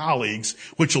peers and colleagues,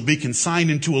 which will be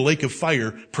consigned into a lake of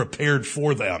fire prepared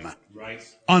for them. Right.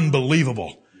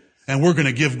 Unbelievable. And we're going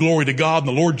to give glory to God, and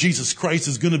the Lord Jesus Christ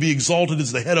is going to be exalted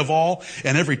as the head of all,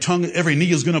 and every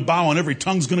knee is going to bow, and every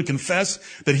tongue is going to confess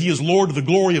that he is Lord to the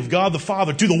glory of God the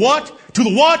Father. To the what? To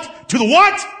the what? To the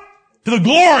what? To the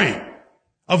glory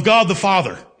of God the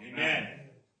Father. Amen.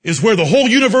 Is where the whole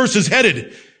universe is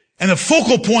headed. And the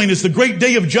focal point is the great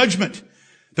day of judgment.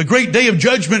 The great day of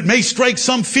judgment may strike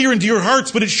some fear into your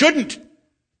hearts, but it shouldn't.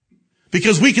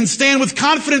 Because we can stand with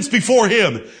confidence before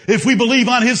him if we believe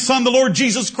on his Son, the Lord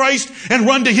Jesus Christ, and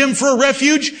run to him for a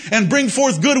refuge and bring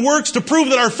forth good works to prove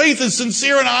that our faith is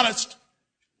sincere and honest.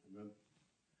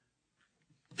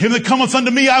 Him that cometh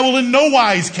unto me I will in no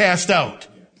wise cast out.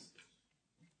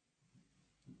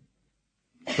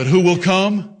 But who will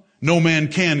come? No man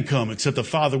can come except the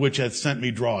Father which hath sent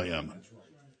me draw him.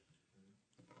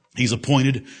 He's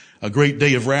appointed a great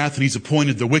day of wrath, and he's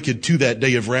appointed the wicked to that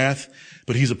day of wrath.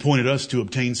 But he's appointed us to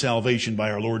obtain salvation by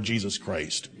our Lord Jesus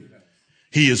Christ.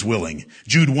 He is willing.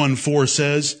 Jude 1:4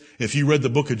 says, if you read the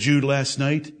book of Jude last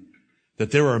night,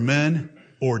 that there are men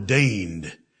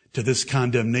ordained to this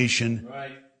condemnation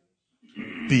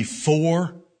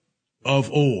before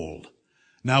of old.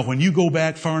 Now, when you go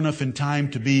back far enough in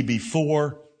time to be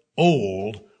before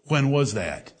old, when was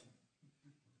that?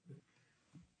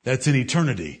 That's in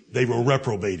eternity. They were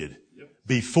reprobated.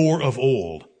 Before of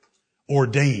old.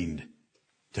 Ordained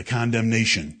to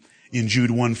condemnation in Jude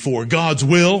 1:4. God's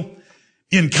will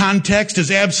in context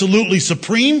is absolutely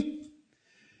supreme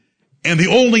and the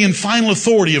only and final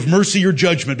authority of mercy or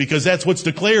judgment, because that's what's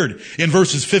declared in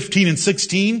verses 15 and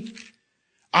 16.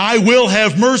 I will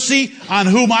have mercy on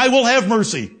whom I will have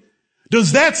mercy.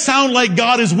 Does that sound like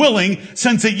God is willing,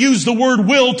 since it used the word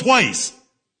will twice?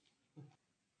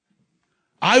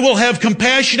 I will have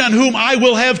compassion on whom I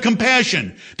will have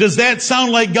compassion. Does that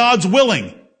sound like God's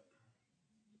willing?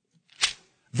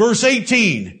 Verse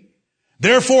 18,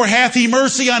 therefore hath he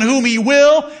mercy on whom he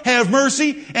will have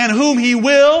mercy, and whom he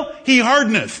will, he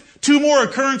hardeneth. Two more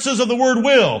occurrences of the word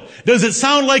will. Does it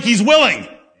sound like he's willing?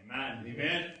 Amen.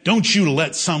 Amen. Don't you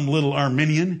let some little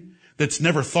Arminian that's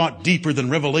never thought deeper than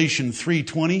Revelation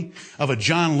 3:20 of a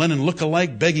John Lennon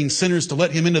look-alike begging sinners to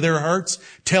let him into their hearts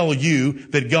tell you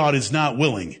that God is not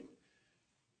willing.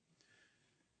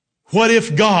 What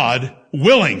if God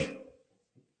willing?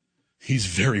 He's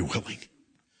very willing.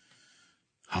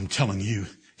 I'm telling you,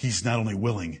 he's not only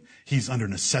willing, he's under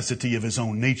necessity of his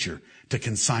own nature to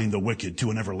consign the wicked to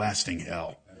an everlasting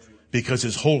hell. Because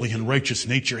his holy and righteous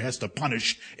nature has to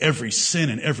punish every sin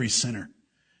and every sinner.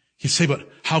 You say, but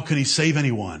how can he save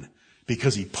anyone?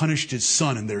 Because he punished his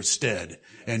Son in their stead.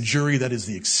 And jury, that is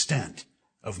the extent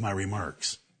of my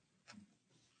remarks.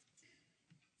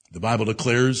 The Bible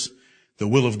declares the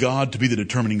will of God to be the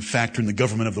determining factor in the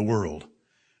government of the world.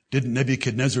 Didn't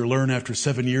Nebuchadnezzar learn after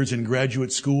 7 years in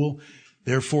graduate school?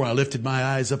 Therefore I lifted my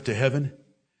eyes up to heaven,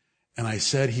 and I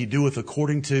said, he doeth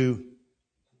according to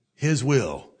his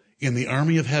will in the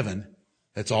army of heaven.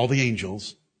 That's all the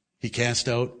angels. He cast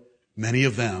out many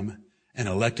of them and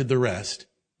elected the rest.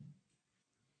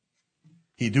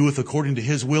 He doeth according to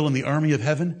his will in the army of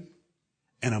heaven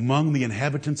and among the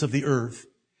inhabitants of the earth,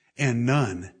 and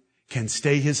none can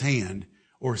stay his hand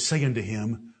or say unto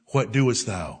him, what doest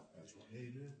thou?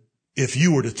 If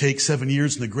you were to take 7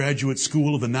 years in the graduate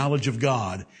school of the knowledge of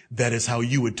God, that is how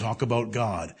you would talk about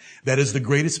God. That is the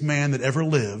greatest man that ever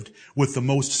lived, with the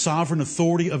most sovereign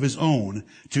authority of his own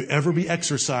to ever be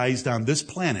exercised on this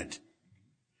planet.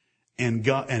 And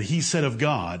he said of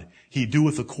God, he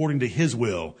doeth according to his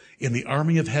will in the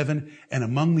army of heaven and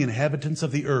among the inhabitants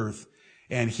of the earth.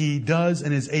 And he does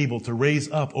and is able to raise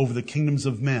up over the kingdoms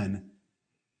of men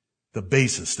the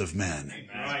basest of men.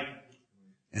 Right.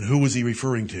 And who was he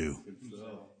referring to?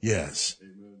 Yes.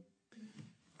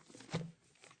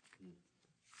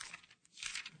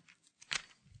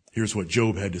 Here's what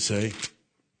Job had to say.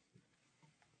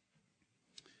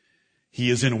 He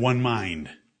is in one mind.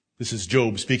 This is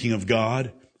Job speaking of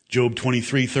God. Job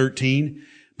 23:13.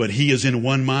 But he is in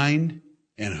one mind,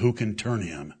 and who can turn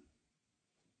him?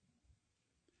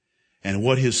 And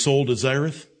what his soul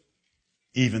desireth,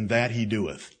 even that he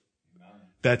doeth.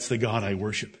 That's the God I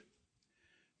worship.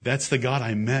 That's the God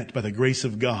I met by the grace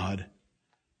of God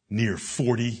near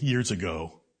 40 years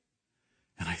ago.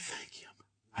 And I thank him.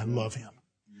 I love him.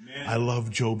 Amen. I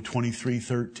love Job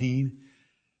 23:13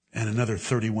 and another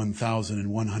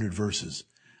 31,100 verses.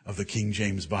 of the King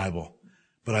James Bible.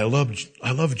 But I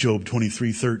love Job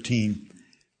 23:13.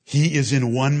 He is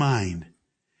in one mind.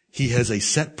 He has a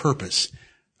set purpose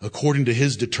according to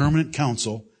his determinate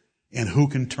counsel, and who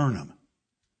can turn him?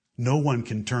 No one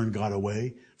can turn God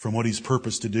away from what he's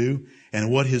purposed to do, and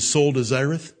what his soul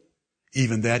desireth,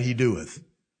 even that he doeth.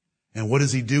 And what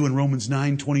does he do in Romans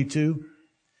 9:22?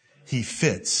 He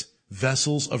fits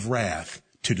vessels of wrath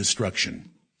to destruction.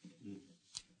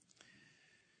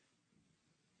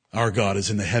 Our God is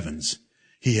in the heavens.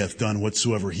 He hath done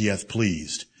whatsoever he hath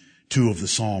pleased. 2 of the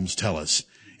Psalms tell us,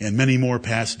 and many more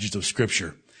passages of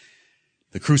Scripture.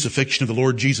 The crucifixion of the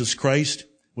Lord Jesus Christ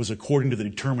was according to the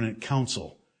determinate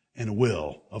counsel and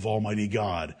will of Almighty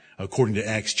God, according to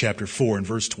Acts chapter 4 and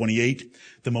verse 28.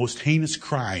 The most heinous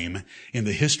crime in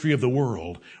the history of the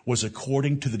world was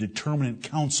according to the determinate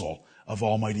counsel of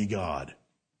Almighty God.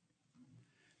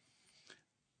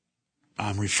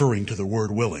 I'm referring to the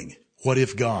word willing. What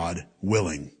if God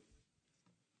willing?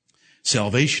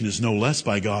 Salvation is no less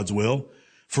by God's will,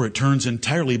 for it turns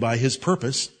entirely by his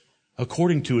purpose,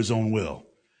 according to his own will.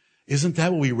 Isn't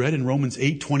that what we read in Romans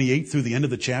 8:28 through the end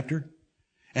of the chapter?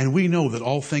 And we know that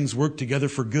all things work together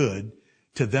for good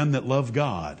to them that love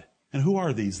God. And who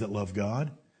are these that love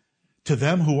God? To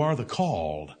them who are the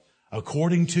called,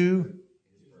 according to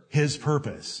his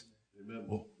purpose.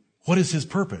 Well, what is his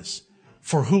purpose?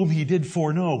 For whom he did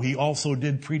foreknow, he also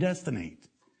did predestinate.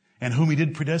 And whom he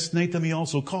did predestinate, them he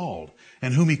also called.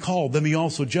 And whom he called, them he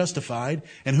also justified.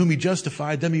 And whom he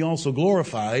justified, them he also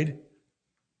glorified.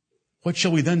 What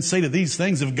shall we then say to these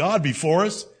things? If God be for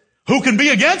us, who can be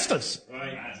against us?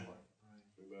 Right.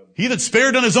 He that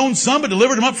spared not his own son, but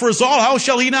delivered him up for us all, how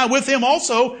shall he not with him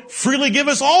also freely give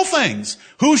us all things?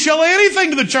 Who shall lay anything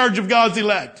to the charge of God's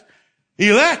elect?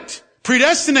 Elect,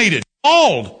 predestinated,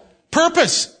 called,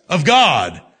 purpose of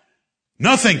God.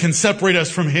 Nothing can separate us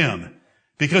from him.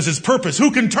 Because his purpose, who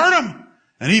can turn him?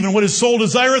 And even what his soul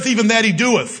desireth, even that he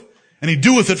doeth. And he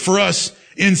doeth it for us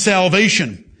in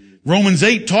salvation. Romans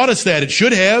 8 taught us that. It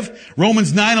should have.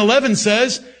 Romans 9:11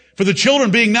 says, for the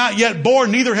children being not yet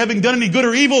born, neither having done any good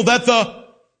or evil, that the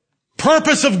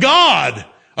purpose of God,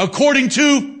 according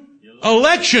to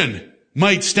election,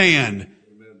 might stand.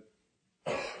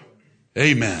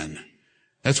 Amen.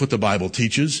 That's what the Bible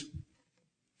teaches.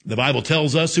 The Bible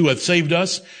tells us who hath saved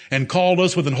us and called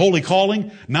us with an holy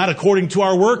calling, not according to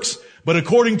our works, but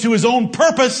according to his own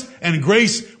purpose and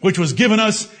grace, which was given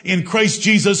us in Christ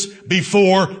Jesus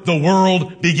before the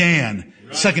world began.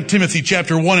 2 Timothy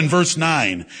chapter 1 and verse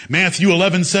 9. Matthew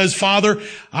 11 says, Father,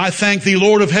 I thank thee,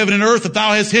 Lord of heaven and earth, that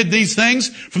thou hast hid these things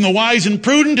from the wise and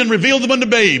prudent and revealed them unto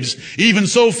babes. Even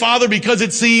so, Father, because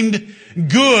it seemed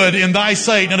good in thy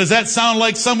sight. Now, does that sound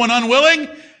like someone unwilling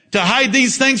to hide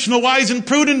these things from the wise and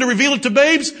prudent to reveal it to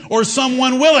babes, or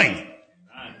someone willing?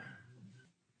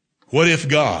 What if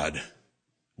God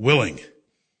willing?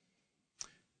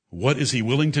 What is he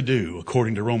willing to do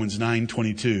according to Romans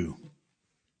 9:22?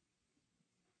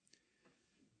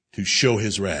 To show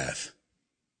his wrath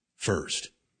first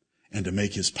and to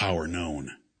make his power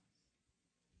known.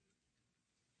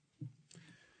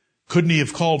 Couldn't he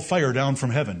have called fire down from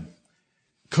heaven?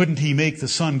 Couldn't he make the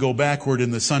sun go backward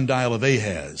in the sundial of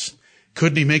Ahaz?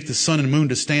 Couldn't he make the sun and moon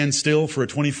to stand still for a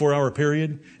 24-hour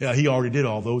period? Yeah, he already did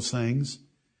all those things.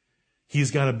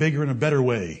 He's got a bigger and a better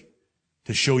way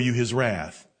to show you his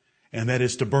wrath, and that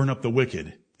is to burn up the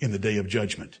wicked in the day of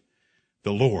judgment.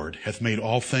 The Lord hath made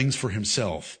all things for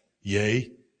himself,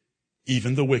 yea,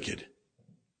 even the wicked,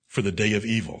 for the day of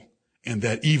evil. And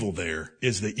that evil there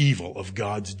is the evil of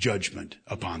God's judgment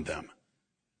upon them.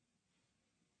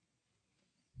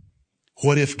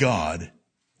 What if God,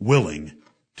 willing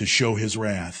to show his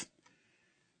wrath?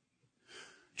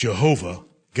 Jehovah,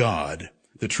 God,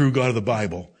 the true God of the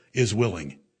Bible, is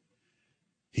willing.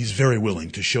 He's very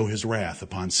willing to show his wrath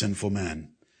upon sinful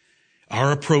men.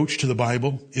 Our approach to the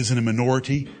Bible is in a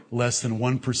minority, less than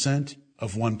 1%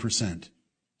 of 1%.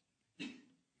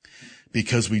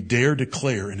 Because we dare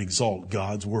declare and exalt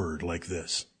God's word like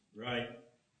this. Right.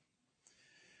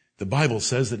 The Bible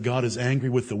says that God is angry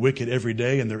with the wicked every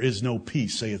day, and there is no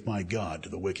peace, saith my God, to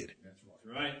the wicked. That's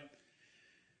right.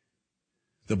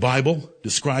 The Bible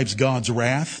describes God's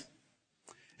wrath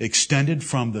extended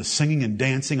from the singing and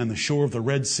dancing on the shore of the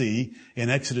Red Sea in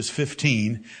Exodus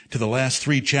 15 to the last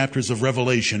 3 chapters of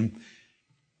Revelation,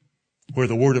 where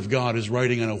the Word of God is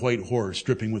riding on a white horse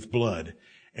dripping with blood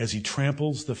as he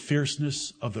tramples the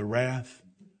fierceness of the wrath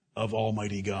of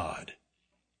Almighty God.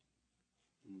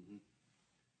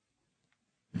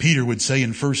 Peter would say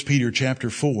in 1 Peter chapter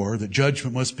 4 that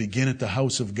judgment must begin at the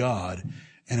house of God,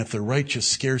 and if the righteous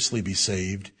scarcely be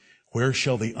saved, where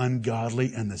shall the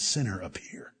ungodly and the sinner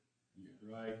appear?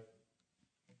 Right.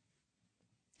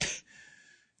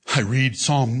 I read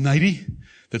Psalm 90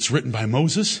 that's written by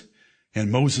Moses,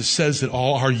 and Moses says that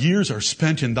all our years are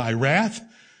spent in thy wrath,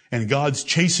 and God's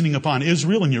chastening upon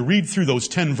Israel, and you read through those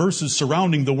 10 verses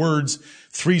surrounding the words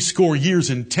 80 years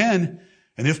and 10,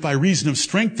 and if by reason of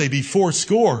strength they be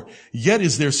 80, yet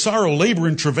is their sorrow, labor,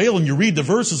 and travail, and you read the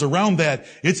verses around that,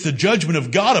 it's the judgment of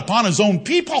God upon his own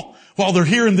people while they're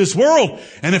here in this world.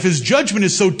 And if his judgment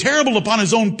is so terrible upon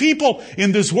his own people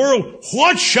in this world,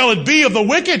 what shall it be of the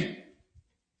wicked?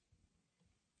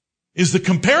 Is the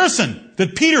comparison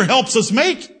that Peter helps us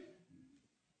make.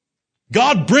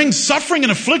 God brings suffering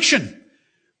and affliction.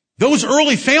 Those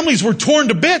early families were torn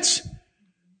to bits.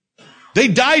 They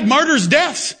died martyrs'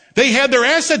 deaths. They had their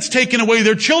assets taken away,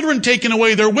 their children taken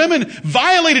away, their women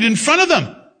violated in front of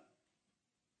them.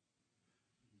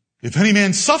 If any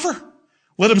man suffer,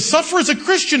 let him suffer as a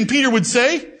Christian, Peter would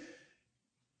say.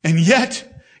 And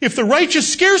yet, if the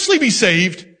righteous scarcely be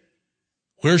saved,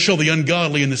 where shall the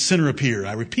ungodly and the sinner appear?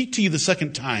 I repeat to you the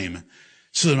second time,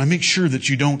 so that I make sure that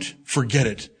you don't forget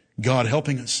it. God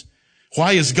helping us.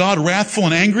 Why is God wrathful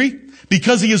and angry?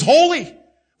 Because he is holy,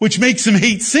 which makes him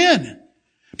hate sin.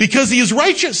 Because he is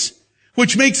righteous,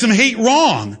 which makes him hate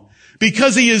wrong.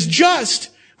 Because he is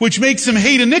just, which makes him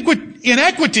hate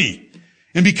inequity.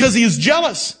 And because he is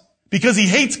jealous, because he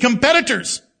hates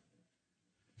competitors.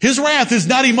 His wrath is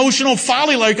not emotional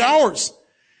folly like ours.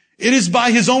 It is by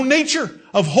his own nature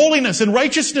of holiness and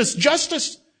righteousness,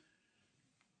 justice,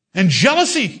 and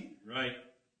jealousy. Right.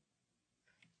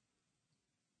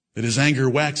 That his anger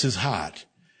waxes hot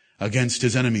against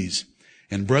his enemies.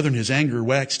 And brethren, his anger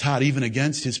waxed hot even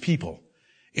against his people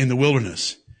in the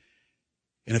wilderness.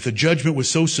 And if the judgment was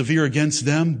so severe against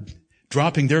them,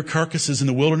 dropping their carcasses in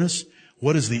the wilderness,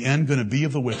 what is the end going to be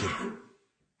of the wicked?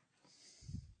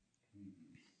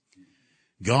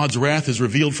 God's wrath is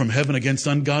revealed from heaven against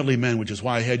ungodly men, which is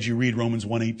why I had you read Romans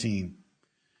 1:18.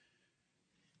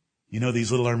 You know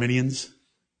these little Arminians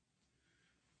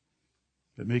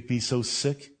that make me so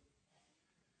sick?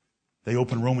 They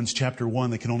open Romans chapter 1,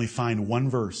 they can only find one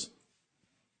verse.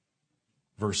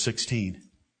 Verse 16.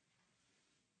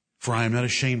 For I am not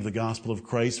ashamed of the gospel of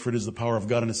Christ, for it is the power of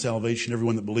God unto salvation,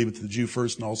 everyone that believeth, to the Jew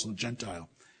first, and also the Gentile,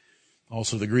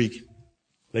 also the Greek.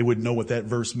 They wouldn't know what that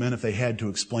verse meant if they had to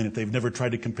explain it. They've never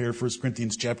tried to compare 1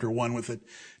 Corinthians chapter 1 with it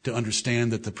to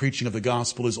understand that the preaching of the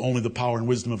gospel is only the power and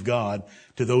wisdom of God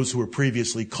to those who were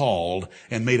previously called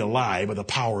and made alive by the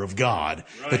power of God.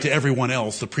 Right. That to everyone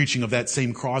else, the preaching of that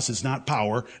same cross is not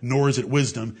power, nor is it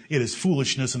wisdom. It is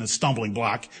foolishness and a stumbling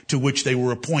block to which they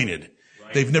were appointed.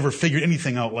 Right. They've never figured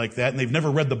anything out like that, and they've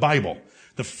never read the Bible.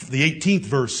 The 18th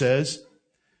verse says,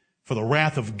 for the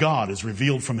wrath of God is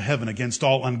revealed from heaven against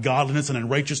all ungodliness and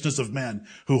unrighteousness of men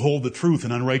who hold the truth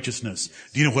in unrighteousness.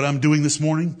 Do you know what I'm doing this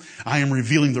morning? I am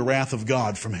revealing the wrath of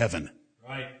God from heaven.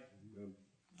 Right.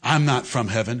 I'm not from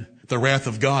heaven. The wrath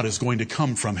of God is going to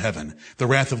come from heaven. The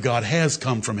wrath of God has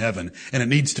come from heaven, and it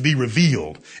needs to be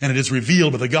revealed. And it is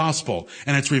revealed by the gospel,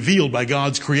 and it's revealed by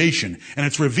God's creation, and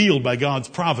it's revealed by God's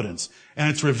providence, and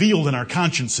it's revealed in our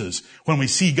consciences when we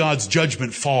see God's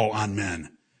judgment fall on men.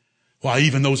 Why,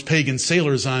 even those pagan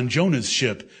sailors on Jonah's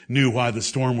ship knew why the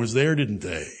storm was there, didn't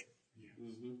they?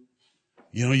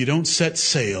 You know, you don't set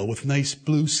sail with nice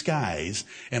blue skies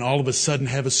and all of a sudden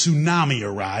have a tsunami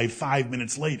arrive 5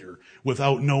 minutes later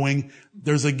without knowing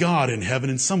there's a God in heaven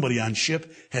and somebody on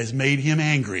ship has made him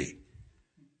angry.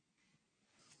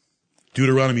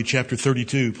 Deuteronomy chapter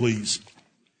 32, please.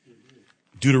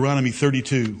 Deuteronomy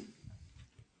 32.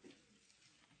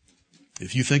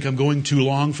 If you think I'm going too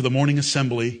long for the morning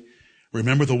assembly,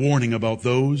 remember the warning about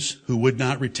those who would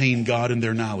not retain God in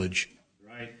their knowledge.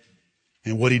 Right.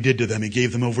 And what he did to them. He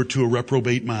gave them over to a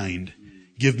reprobate mind.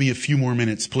 Give me a few more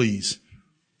minutes, please.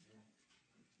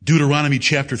 Deuteronomy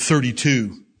chapter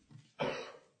 32.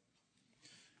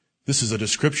 This is a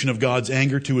description of God's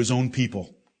anger to his own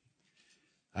people.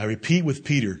 I repeat with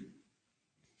Peter,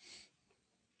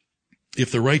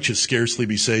 if the righteous scarcely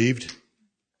be saved,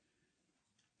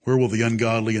 where will the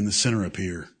ungodly and the sinner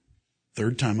appear?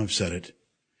 Third time I've said it.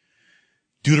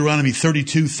 Deuteronomy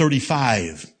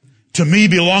 32:35. To me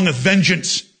belongeth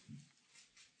vengeance.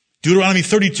 Deuteronomy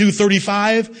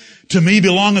 32:35. To me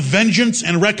belongeth vengeance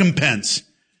and recompense.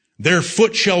 Their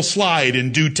foot shall slide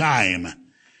in due time.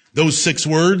 Those 6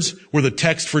 words were the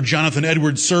text for Jonathan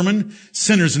Edwards' sermon,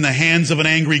 Sinners in the Hands of an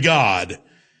Angry God.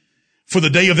 For the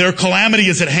day of their calamity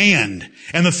is at hand,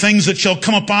 and the things that shall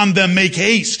come upon them make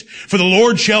haste. For the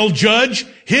Lord shall judge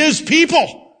his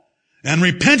people. and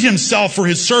repent himself for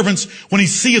his servants when he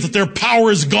seeth that their power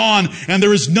is gone, and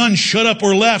there is none shut up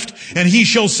or left. And he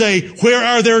shall say, where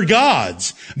are their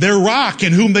gods, their rock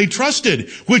in whom they trusted,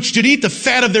 which did eat the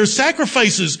fat of their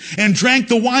sacrifices and drank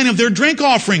the wine of their drink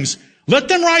offerings? Let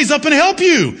them rise up and help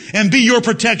you and be your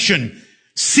protection.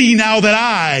 See now that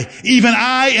I, even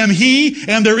I am he,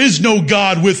 and there is no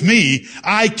God with me.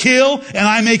 I kill and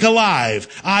I make alive.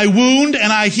 I wound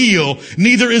and I heal.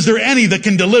 Neither is there any that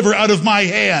can deliver out of my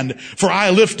hand. For I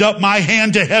lift up my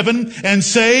hand to heaven and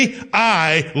say,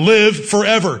 I live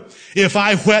forever. If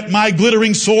I whet my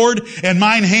glittering sword and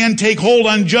mine hand take hold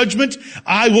on judgment,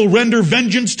 I will render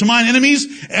vengeance to mine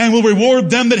enemies and will reward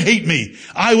them that hate me.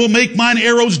 I will make mine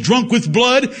arrows drunk with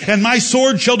blood, and my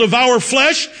sword shall devour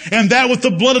flesh, and that with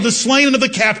the blood of the slain and of the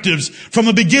captives, from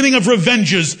the beginning of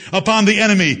revenges upon the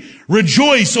enemy.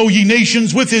 Rejoice, O ye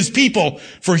nations, with his people,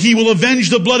 for he will avenge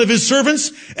the blood of his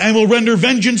servants, and will render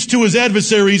vengeance to his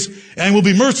adversaries, and will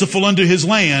be merciful unto his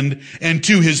land and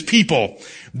to his people.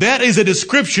 That is a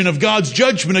description of God's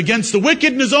judgment against the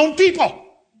wicked and his own people.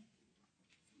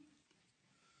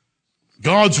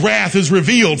 God's wrath is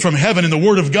revealed from heaven in the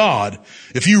Word of God.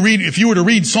 If you were to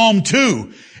read Psalm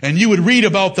 2, and you would read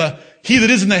about he that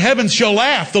is in the heavens shall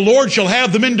laugh, the Lord shall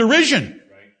have them in derision.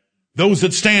 Right. Those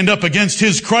that stand up against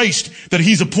his Christ, that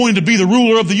he's appointed to be the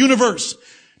ruler of the universe.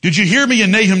 Did you hear me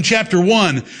in Nahum chapter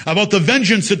 1 about the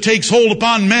vengeance that takes hold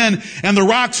upon men, and the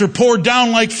rocks are poured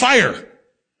down like fire?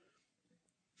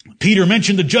 Peter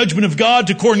mentioned the judgment of God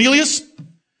to Cornelius,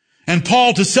 and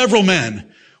Paul to several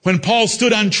men. When Paul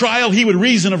stood on trial, he would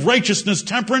reason of righteousness,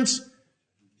 temperance,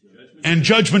 and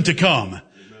judgment to come.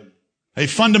 A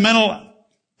fundamental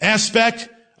aspect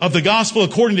of the gospel,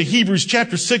 according to Hebrews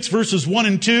chapter 6, verses 1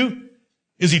 and 2,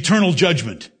 is eternal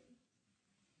judgment.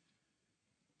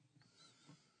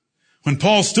 When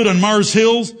Paul stood on Mars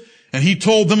Hills and he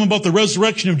told them about the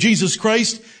resurrection of Jesus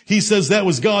Christ, he says that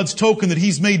was God's token that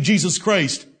he's made Jesus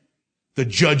Christ the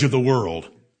judge of the world.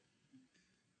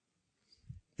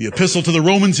 The epistle to the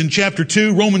Romans in chapter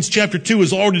 2, Romans chapter 2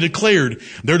 has already declared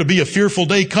there to be a fearful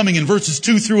day coming in verses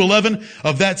 2 through 11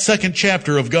 of that second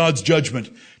chapter of God's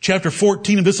judgment. Chapter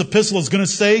 14 of this epistle is going to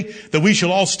say that we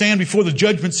shall all stand before the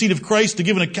judgment seat of Christ to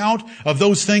give an account of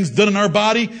those things done in our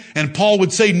body. And Paul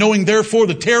would say, knowing therefore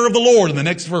the terror of the Lord, in the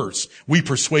next verse, we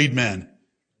persuade men.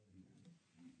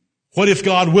 What if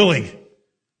God willing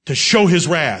to show his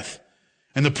wrath?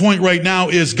 And the point right now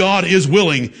is God is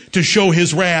willing to show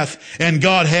his wrath, and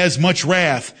God has much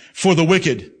wrath for the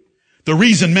wicked. The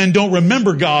reason men don't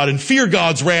remember God and fear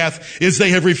God's wrath is they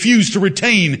have refused to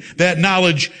retain that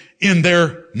knowledge in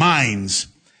their minds.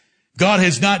 God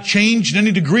has not changed in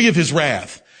any degree of his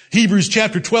wrath. Hebrews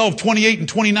chapter 12, 28 and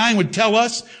 29 would tell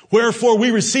us, wherefore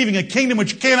we receiving a kingdom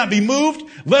which cannot be moved,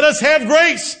 let us have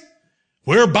grace,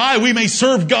 whereby we may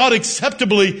serve God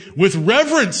acceptably with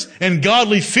reverence and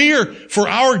godly fear, for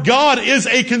our God is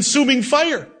a consuming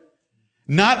fire.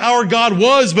 Not our God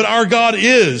was, but our God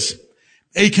is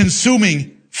a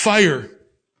consuming fire.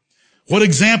 What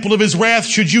example of his wrath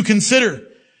should you consider?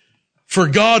 For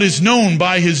God is known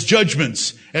by his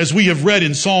judgments, as we have read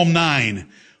in Psalm 9.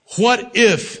 What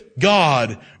if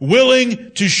God,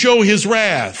 willing to show his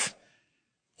wrath,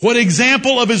 what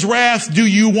example of his wrath do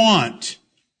you want?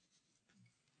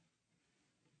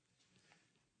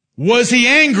 Was he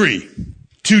angry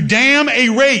to damn a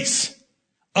race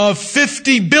of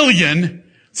 50 billion,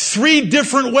 3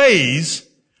 different ways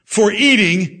for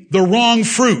eating the wrong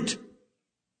fruit?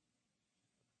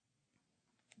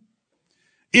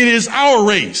 It is our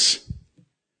race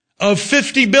of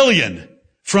 50 billion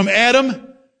from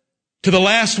Adam to the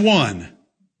last one.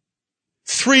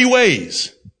 3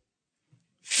 ways.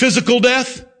 Physical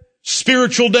death,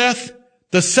 spiritual death,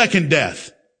 the second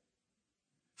death.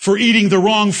 For eating the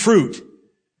wrong fruit.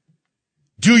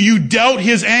 Do you doubt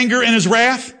his anger and his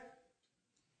wrath?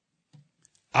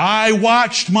 I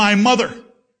watched my mother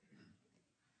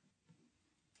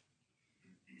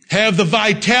have the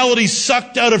vitality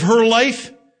sucked out of her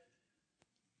life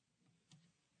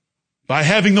by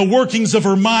having the workings of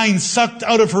her mind sucked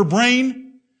out of her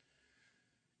brain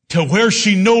to where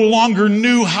she no longer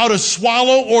knew how to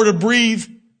swallow or to breathe.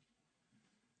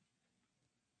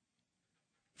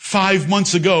 5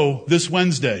 months ago, this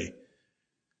Wednesday.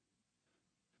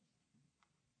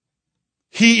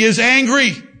 He is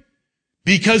angry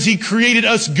because he created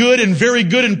us good and very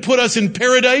good and put us in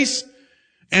paradise,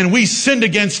 and we sinned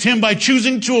against him by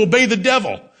choosing to obey the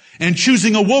devil and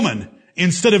choosing a woman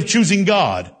instead of choosing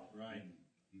God. Right.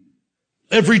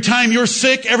 Every time you're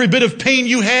sick, every bit of pain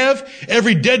you have,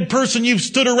 every dead person you've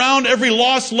stood around, every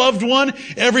lost loved one,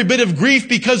 every bit of grief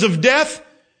because of death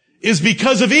is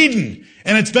because of Eden.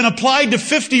 And it's been applied to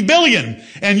 50 billion.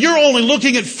 And you're only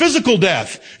looking at physical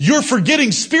death. You're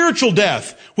forgetting spiritual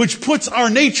death, which puts our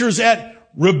natures at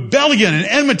rebellion and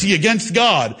enmity against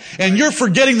God. And you're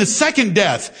forgetting the second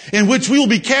death, in which we will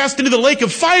be cast into the lake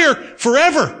of fire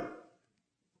forever.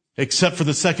 Except for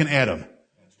the second Adam.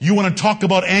 You want to talk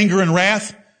about anger and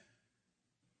wrath?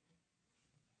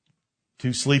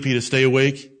 Too sleepy to stay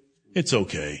awake? It's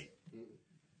okay.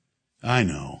 I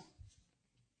know.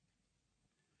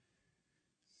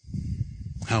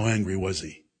 How angry was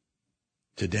he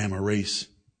to damn a race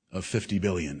of 50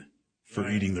 billion for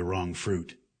eating the wrong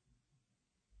fruit?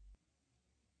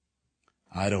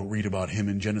 I don't read about him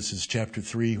in Genesis chapter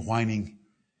 3 whining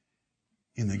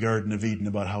in the Garden of Eden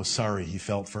about how sorry he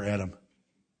felt for Adam.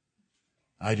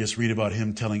 I just read about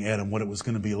him telling Adam what it was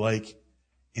going to be like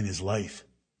in his life.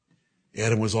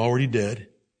 Adam was already dead.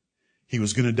 He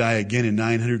was going to die again in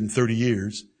 930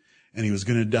 years, and he was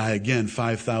going to die again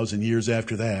 5,000 years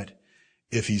after that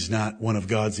if he's not one of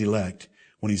God's elect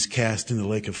when he's cast in the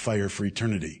lake of fire for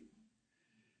eternity.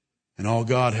 And all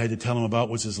God had to tell him about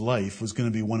was his life was going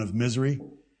to be one of misery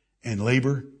and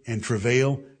labor and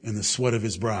travail and the sweat of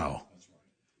his brow.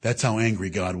 That's how angry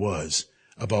God was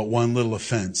about one little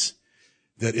offense.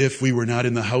 That if we were not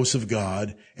in the house of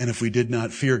God and if we did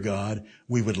not fear God,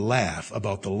 we would laugh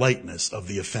about the lightness of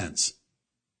the offense.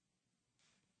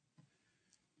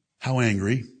 How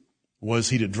angry was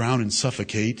he to drown and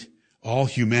suffocate all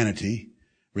humanity,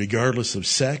 regardless of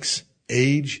sex,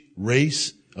 age,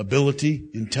 race, ability,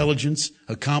 intelligence,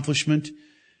 accomplishment,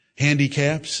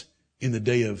 handicaps, in the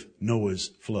day of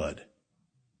Noah's flood?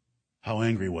 How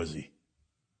angry was he?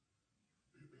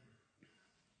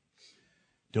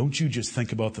 Don't you just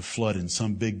think about the flood in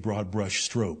some big broad brush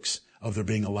strokes of there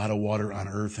being a lot of water on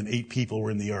earth and 8 people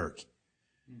were in the ark.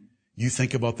 You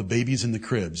think about the babies in the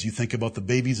cribs. You think about the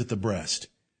babies at the breast.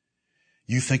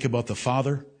 You think about the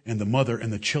father and the mother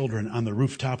and the children on the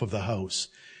rooftop of the house,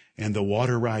 and the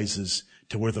water rises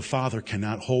to where the father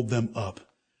cannot hold them up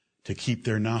to keep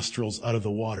their nostrils out of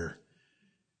the water.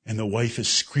 And the wife is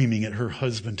screaming at her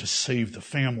husband to save the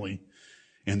family,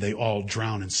 and they all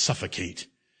drown and suffocate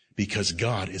because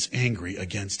God is angry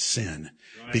against sin,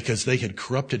 because they had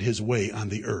corrupted his way on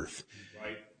the earth.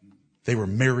 They were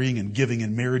marrying and giving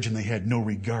in marriage, and they had no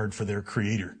regard for their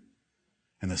Creator.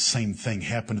 And the same thing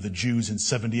happened to the Jews in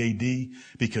 70 A.D.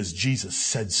 because Jesus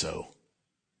said so.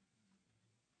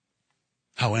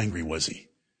 How angry was he?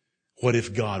 What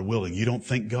if God willing? You don't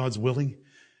think God's willing?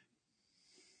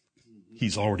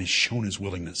 He's already shown his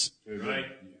willingness. Right.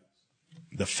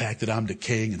 The fact that I'm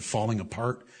decaying and falling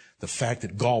apart, the fact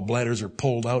that gallbladders are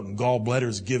pulled out and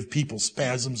gallbladders give people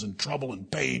spasms and trouble and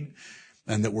pain,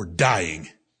 and that we're dying.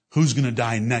 Who's going to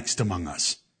die next among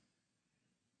us?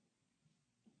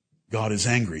 God is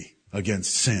angry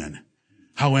against sin.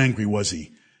 How angry was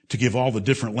he to give all the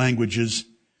different languages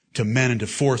to men and to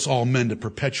force all men to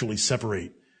perpetually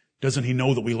separate? Doesn't he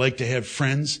know that we like to have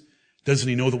friends? Doesn't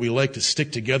he know that we like to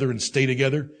stick together and stay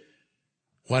together?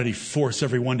 Why did he force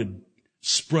everyone to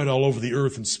spread all over the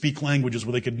earth and speak languages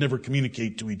where they could never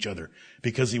communicate to each other?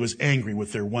 Because he was angry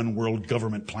with their one world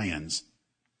government plans.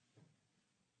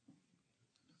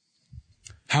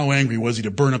 How angry was he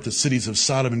to burn up the cities of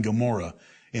Sodom and Gomorrah,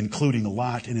 including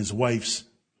Lot and his wife's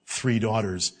 3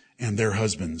 daughters and their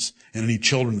husbands and any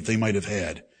children that they might have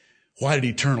had? Why did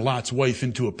he turn Lot's wife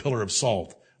into a pillar of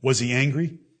salt? Was he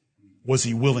angry? Was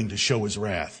he willing to show his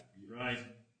wrath? Right.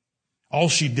 All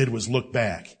she did was look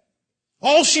back.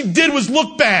 All she did was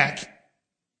look back.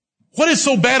 What is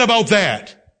so bad about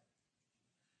that?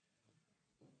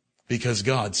 Because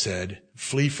God said,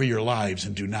 flee for your lives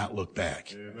and do not look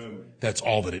back. Amen. That's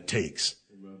all that it takes.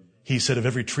 He said, of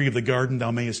every tree of the garden thou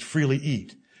mayest freely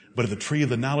eat, but of the tree of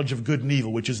the knowledge of good and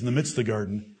evil, which is in the midst of the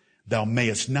garden, thou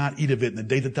mayest not eat of it. In the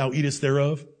day that thou eatest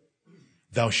thereof,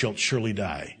 thou shalt surely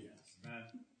die.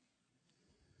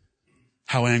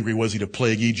 How angry was he to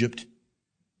plague Egypt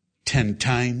 10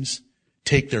 times,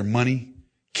 take their money,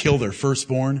 kill their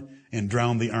firstborn, and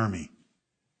drown the army?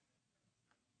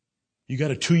 You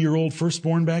got a 2-year-old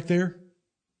firstborn back there?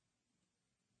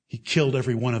 He killed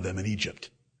every one of them in Egypt.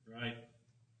 Right.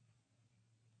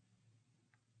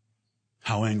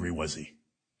 How angry was he?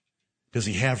 Does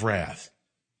he have wrath?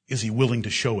 Is he willing to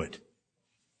show it?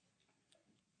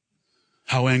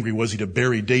 How angry was he to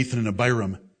bury Dathan and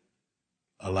Abiram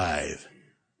alive?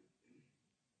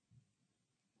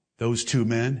 Those 2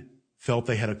 men felt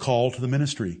they had a call to the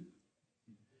ministry.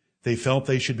 They felt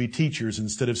they should be teachers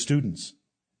instead of students.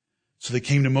 So they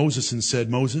came to Moses and said,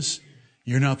 Moses,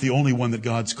 you're not the only one that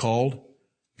God's called.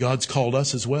 God's called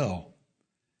us as well.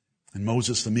 And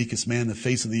Moses, the meekest man on the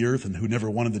face of the earth and who never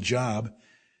wanted the job,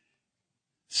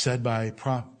 said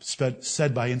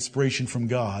by inspiration from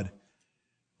God,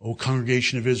 O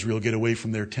congregation of Israel, get away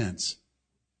from their tents.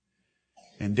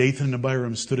 And Dathan and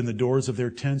Abiram stood in the doors of their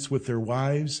tents with their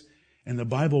wives, and the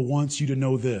Bible wants you to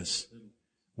know this,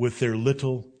 with their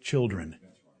little children.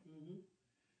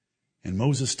 And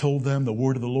Moses told them the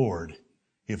word of the Lord,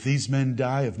 if these men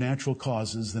die of natural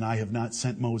causes, then I have not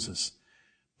sent Moses.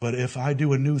 But if I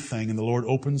do a new thing, and the Lord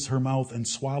opens her mouth and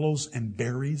swallows and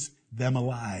buries them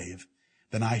alive,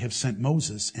 then I have sent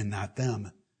Moses and not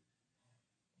them.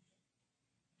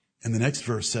 And the next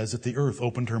verse says that the earth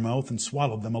opened her mouth and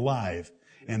swallowed them alive.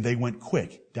 And they went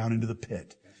quick down into the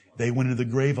pit. They went into the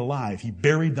grave alive. He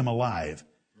buried them alive.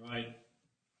 Right.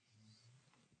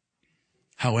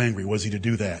 How angry was he to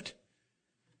do that?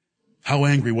 How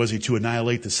angry was he to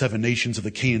annihilate the 7 nations of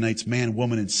the Canaanites, man,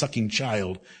 woman, and sucking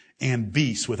child, and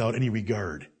beast without any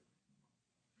regard?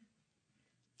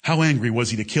 How angry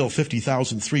was he to kill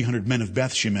 50,300 men of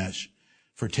Beth Shemesh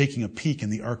for taking a peek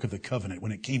in the Ark of the Covenant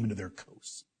when it came into their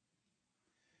coasts?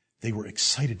 They were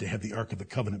excited to have the Ark of the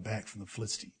Covenant back from the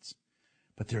Philistines.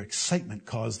 But their excitement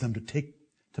caused them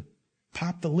to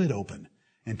pop the lid open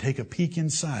and take a peek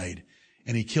inside.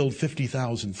 And he killed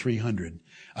 50,300.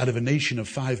 Out of a nation of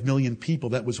 5 million people,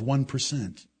 that was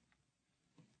 1%.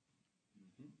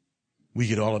 We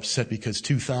get all upset because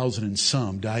 2,000 and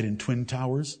some died in Twin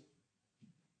Towers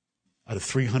out of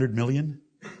 300 million.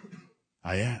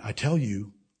 I tell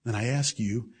you, and I ask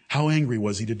you, how angry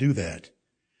was he to do that?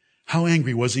 How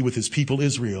angry was he with his people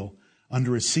Israel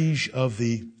under a siege of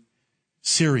the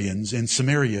Syrians in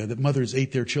Samaria that mothers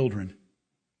ate their children?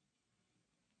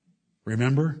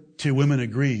 Remember, 2 women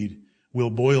agreed,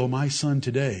 we'll boil my son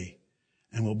today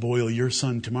and we'll boil your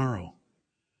son tomorrow.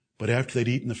 But after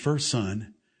they'd eaten the first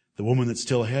son, the woman that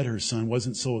still had her son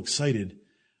wasn't so excited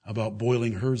about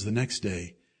boiling hers the next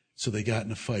day, so they got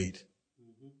in a fight.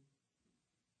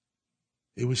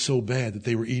 It was so bad that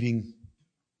they were eating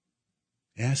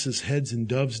asses' heads and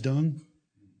doves' dung.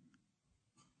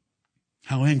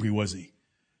 How angry was he?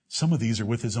 Some of these are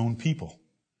with his own people.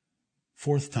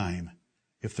 4th time,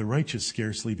 if the righteous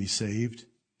scarcely be saved,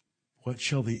 what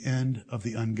shall the end of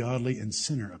the ungodly and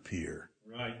sinner appear?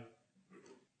 Right.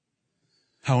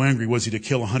 How angry was he to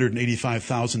kill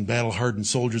 185,000 battle-hardened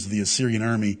soldiers of the Assyrian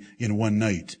army in one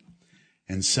night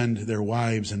and send their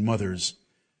wives and mothers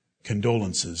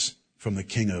condolences from the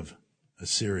king of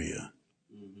Assyria?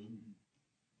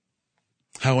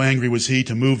 How angry was he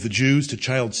to move the Jews to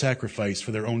child sacrifice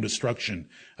for their own destruction,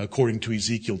 according to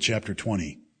Ezekiel chapter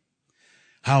 20?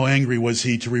 How angry was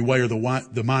he to rewire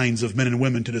the minds of men and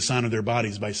women to dishonor their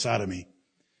bodies by sodomy?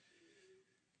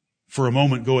 For a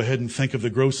moment, go ahead and think of the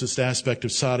grossest aspect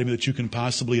of sodomy that you can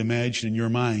possibly imagine in your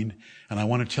mind, and I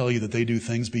want to tell you that they do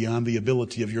things beyond the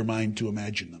ability of your mind to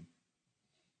imagine them.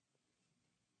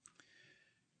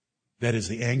 That is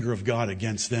the anger of God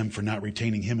against them for not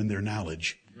retaining him in their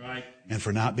knowledge. Right. And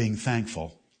for not being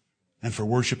thankful, and for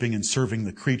worshiping and serving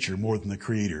the creature more than the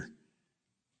Creator.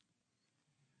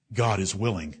 God is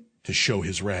willing to show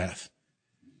his wrath.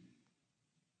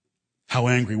 How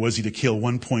angry was he to kill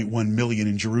 1.1 million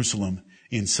in Jerusalem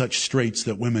in such straits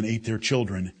that women ate their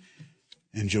children,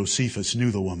 and Josephus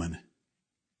knew the woman,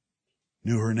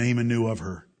 knew her name and knew of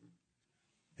her,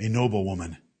 a noble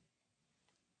woman.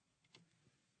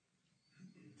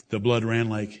 The blood ran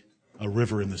like a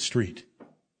river in the street,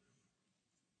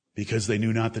 because they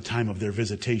knew not the time of their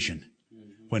visitation.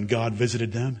 When God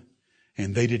visited them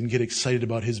and they didn't get excited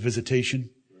about his visitation,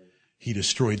 he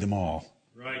destroyed them all.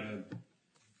 Right.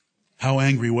 How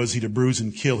angry was he to bruise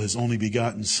and kill his only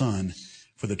begotten son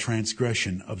for the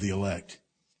transgression of the elect?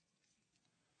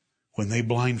 When they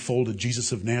blindfolded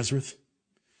Jesus of Nazareth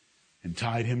and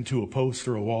tied him to a post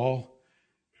or a wall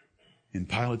in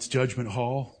Pilate's judgment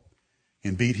hall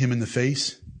and beat him in the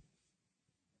face,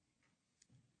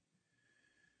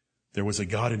 there was a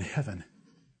God in heaven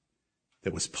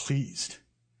that was pleased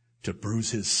to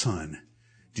bruise his son.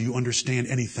 Do you understand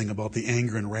anything about the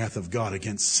anger and wrath of God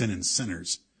against sin and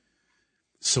sinners?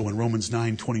 So when Romans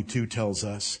 9:22 tells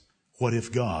us, what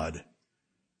if God,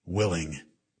 willing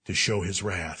to show his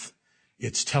wrath,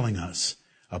 it's telling us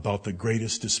about the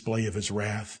greatest display of his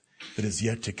wrath that is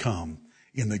yet to come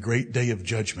in the great day of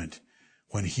judgment,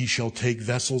 when he shall take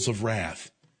vessels of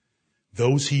wrath,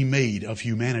 those he made of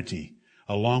humanity,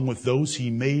 along with those he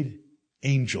made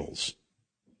angels,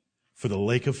 for the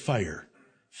lake of fire,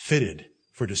 fitted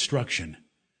for destruction,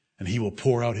 and he will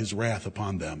pour out his wrath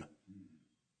upon them.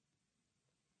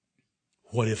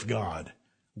 What if God,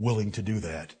 willing to do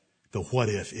that? The what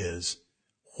if is,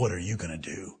 what are you going to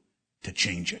do to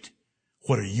change it?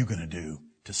 What are you going to do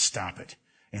to stop it?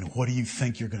 And what do you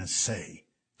think you're going to say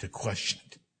to question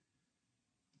it?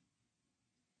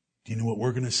 Do you know what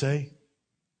we're going to say?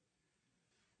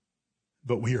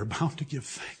 But we are bound to give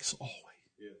thanks always.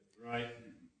 Yeah. Right.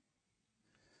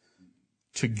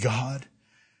 To God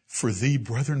for thee,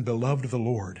 brethren, beloved of the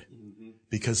Lord,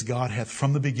 because God hath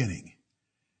from the beginning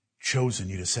chosen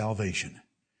you to salvation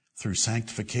through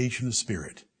sanctification of the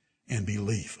Spirit and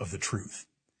belief of the truth.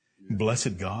 Yeah.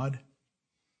 Blessed God.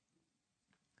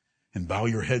 And bow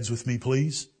your heads with me,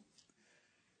 please.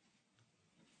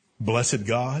 Blessed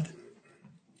God,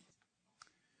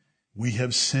 we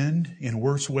have sinned in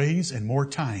worse ways and more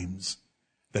times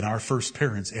than our first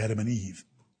parents, Adam and Eve.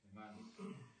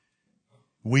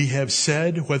 We have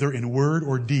said, whether in word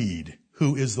or deed,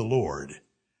 who is the Lord,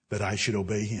 that I should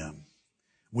obey him.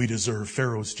 We deserve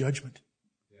Pharaoh's judgment.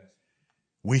 Yes.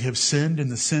 We have sinned in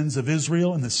the sins of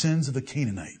Israel and the sins of the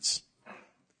Canaanites.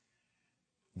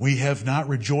 We have not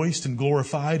rejoiced and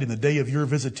glorified in the day of your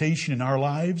visitation in our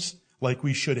lives like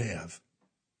we should have.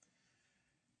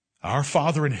 Our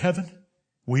Father in heaven,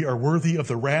 we are worthy of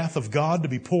the wrath of God to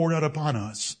be poured out upon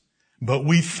us. But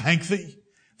we thank thee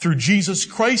through Jesus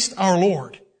Christ our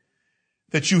Lord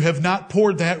that you have not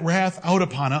poured that wrath out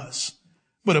upon us,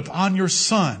 but upon your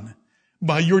Son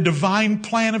by your divine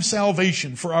plan of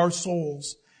salvation for our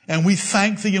souls. And we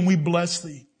thank thee and we bless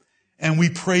thee and we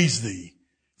praise thee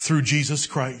through Jesus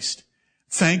Christ.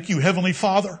 Thank you, Heavenly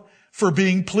Father, for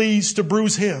being pleased to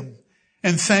bruise him.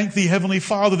 And thank thee, Heavenly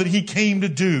Father, that he came to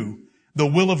do the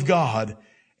will of God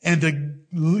and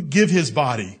to give his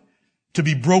body to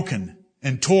be broken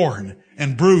and torn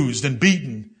and bruised and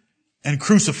beaten and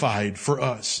crucified for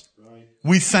us. Right.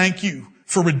 We thank you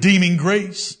for redeeming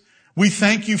grace. We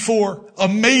thank you for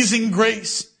amazing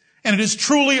grace. And it is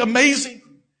truly amazing.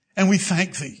 And we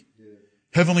thank thee. Yeah.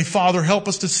 Heavenly Father, help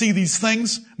us to see these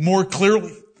things more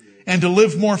clearly and to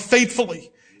live more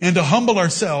faithfully and to humble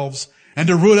ourselves and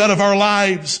to root out of our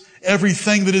lives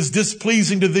everything that is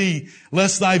displeasing to thee,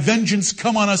 lest thy vengeance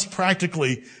come on us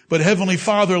practically. But Heavenly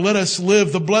Father, let us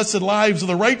live the blessed lives of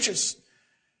the righteous.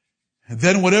 And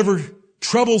then whatever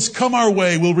troubles come our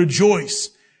way, we'll rejoice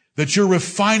that you're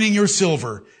refining your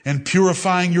silver and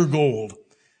purifying your gold.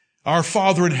 Our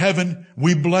Father in heaven,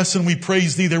 we bless and we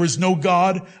praise thee. There is no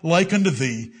God like unto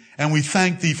thee. And we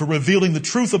thank thee for revealing the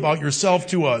truth about yourself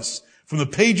to us from the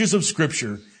pages of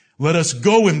Scripture. Let us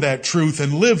go in that truth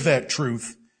and live that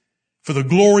truth for the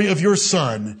glory of your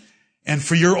Son and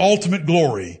for your ultimate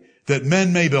glory, that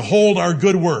men may behold our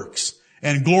good works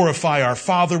and glorify our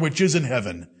Father which is in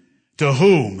heaven, to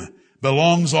whom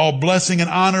belongs all blessing and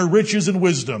honor, riches and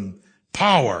wisdom,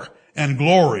 power and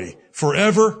glory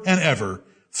forever and ever,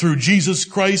 through Jesus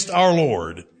Christ our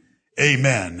Lord.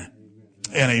 Amen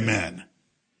and amen.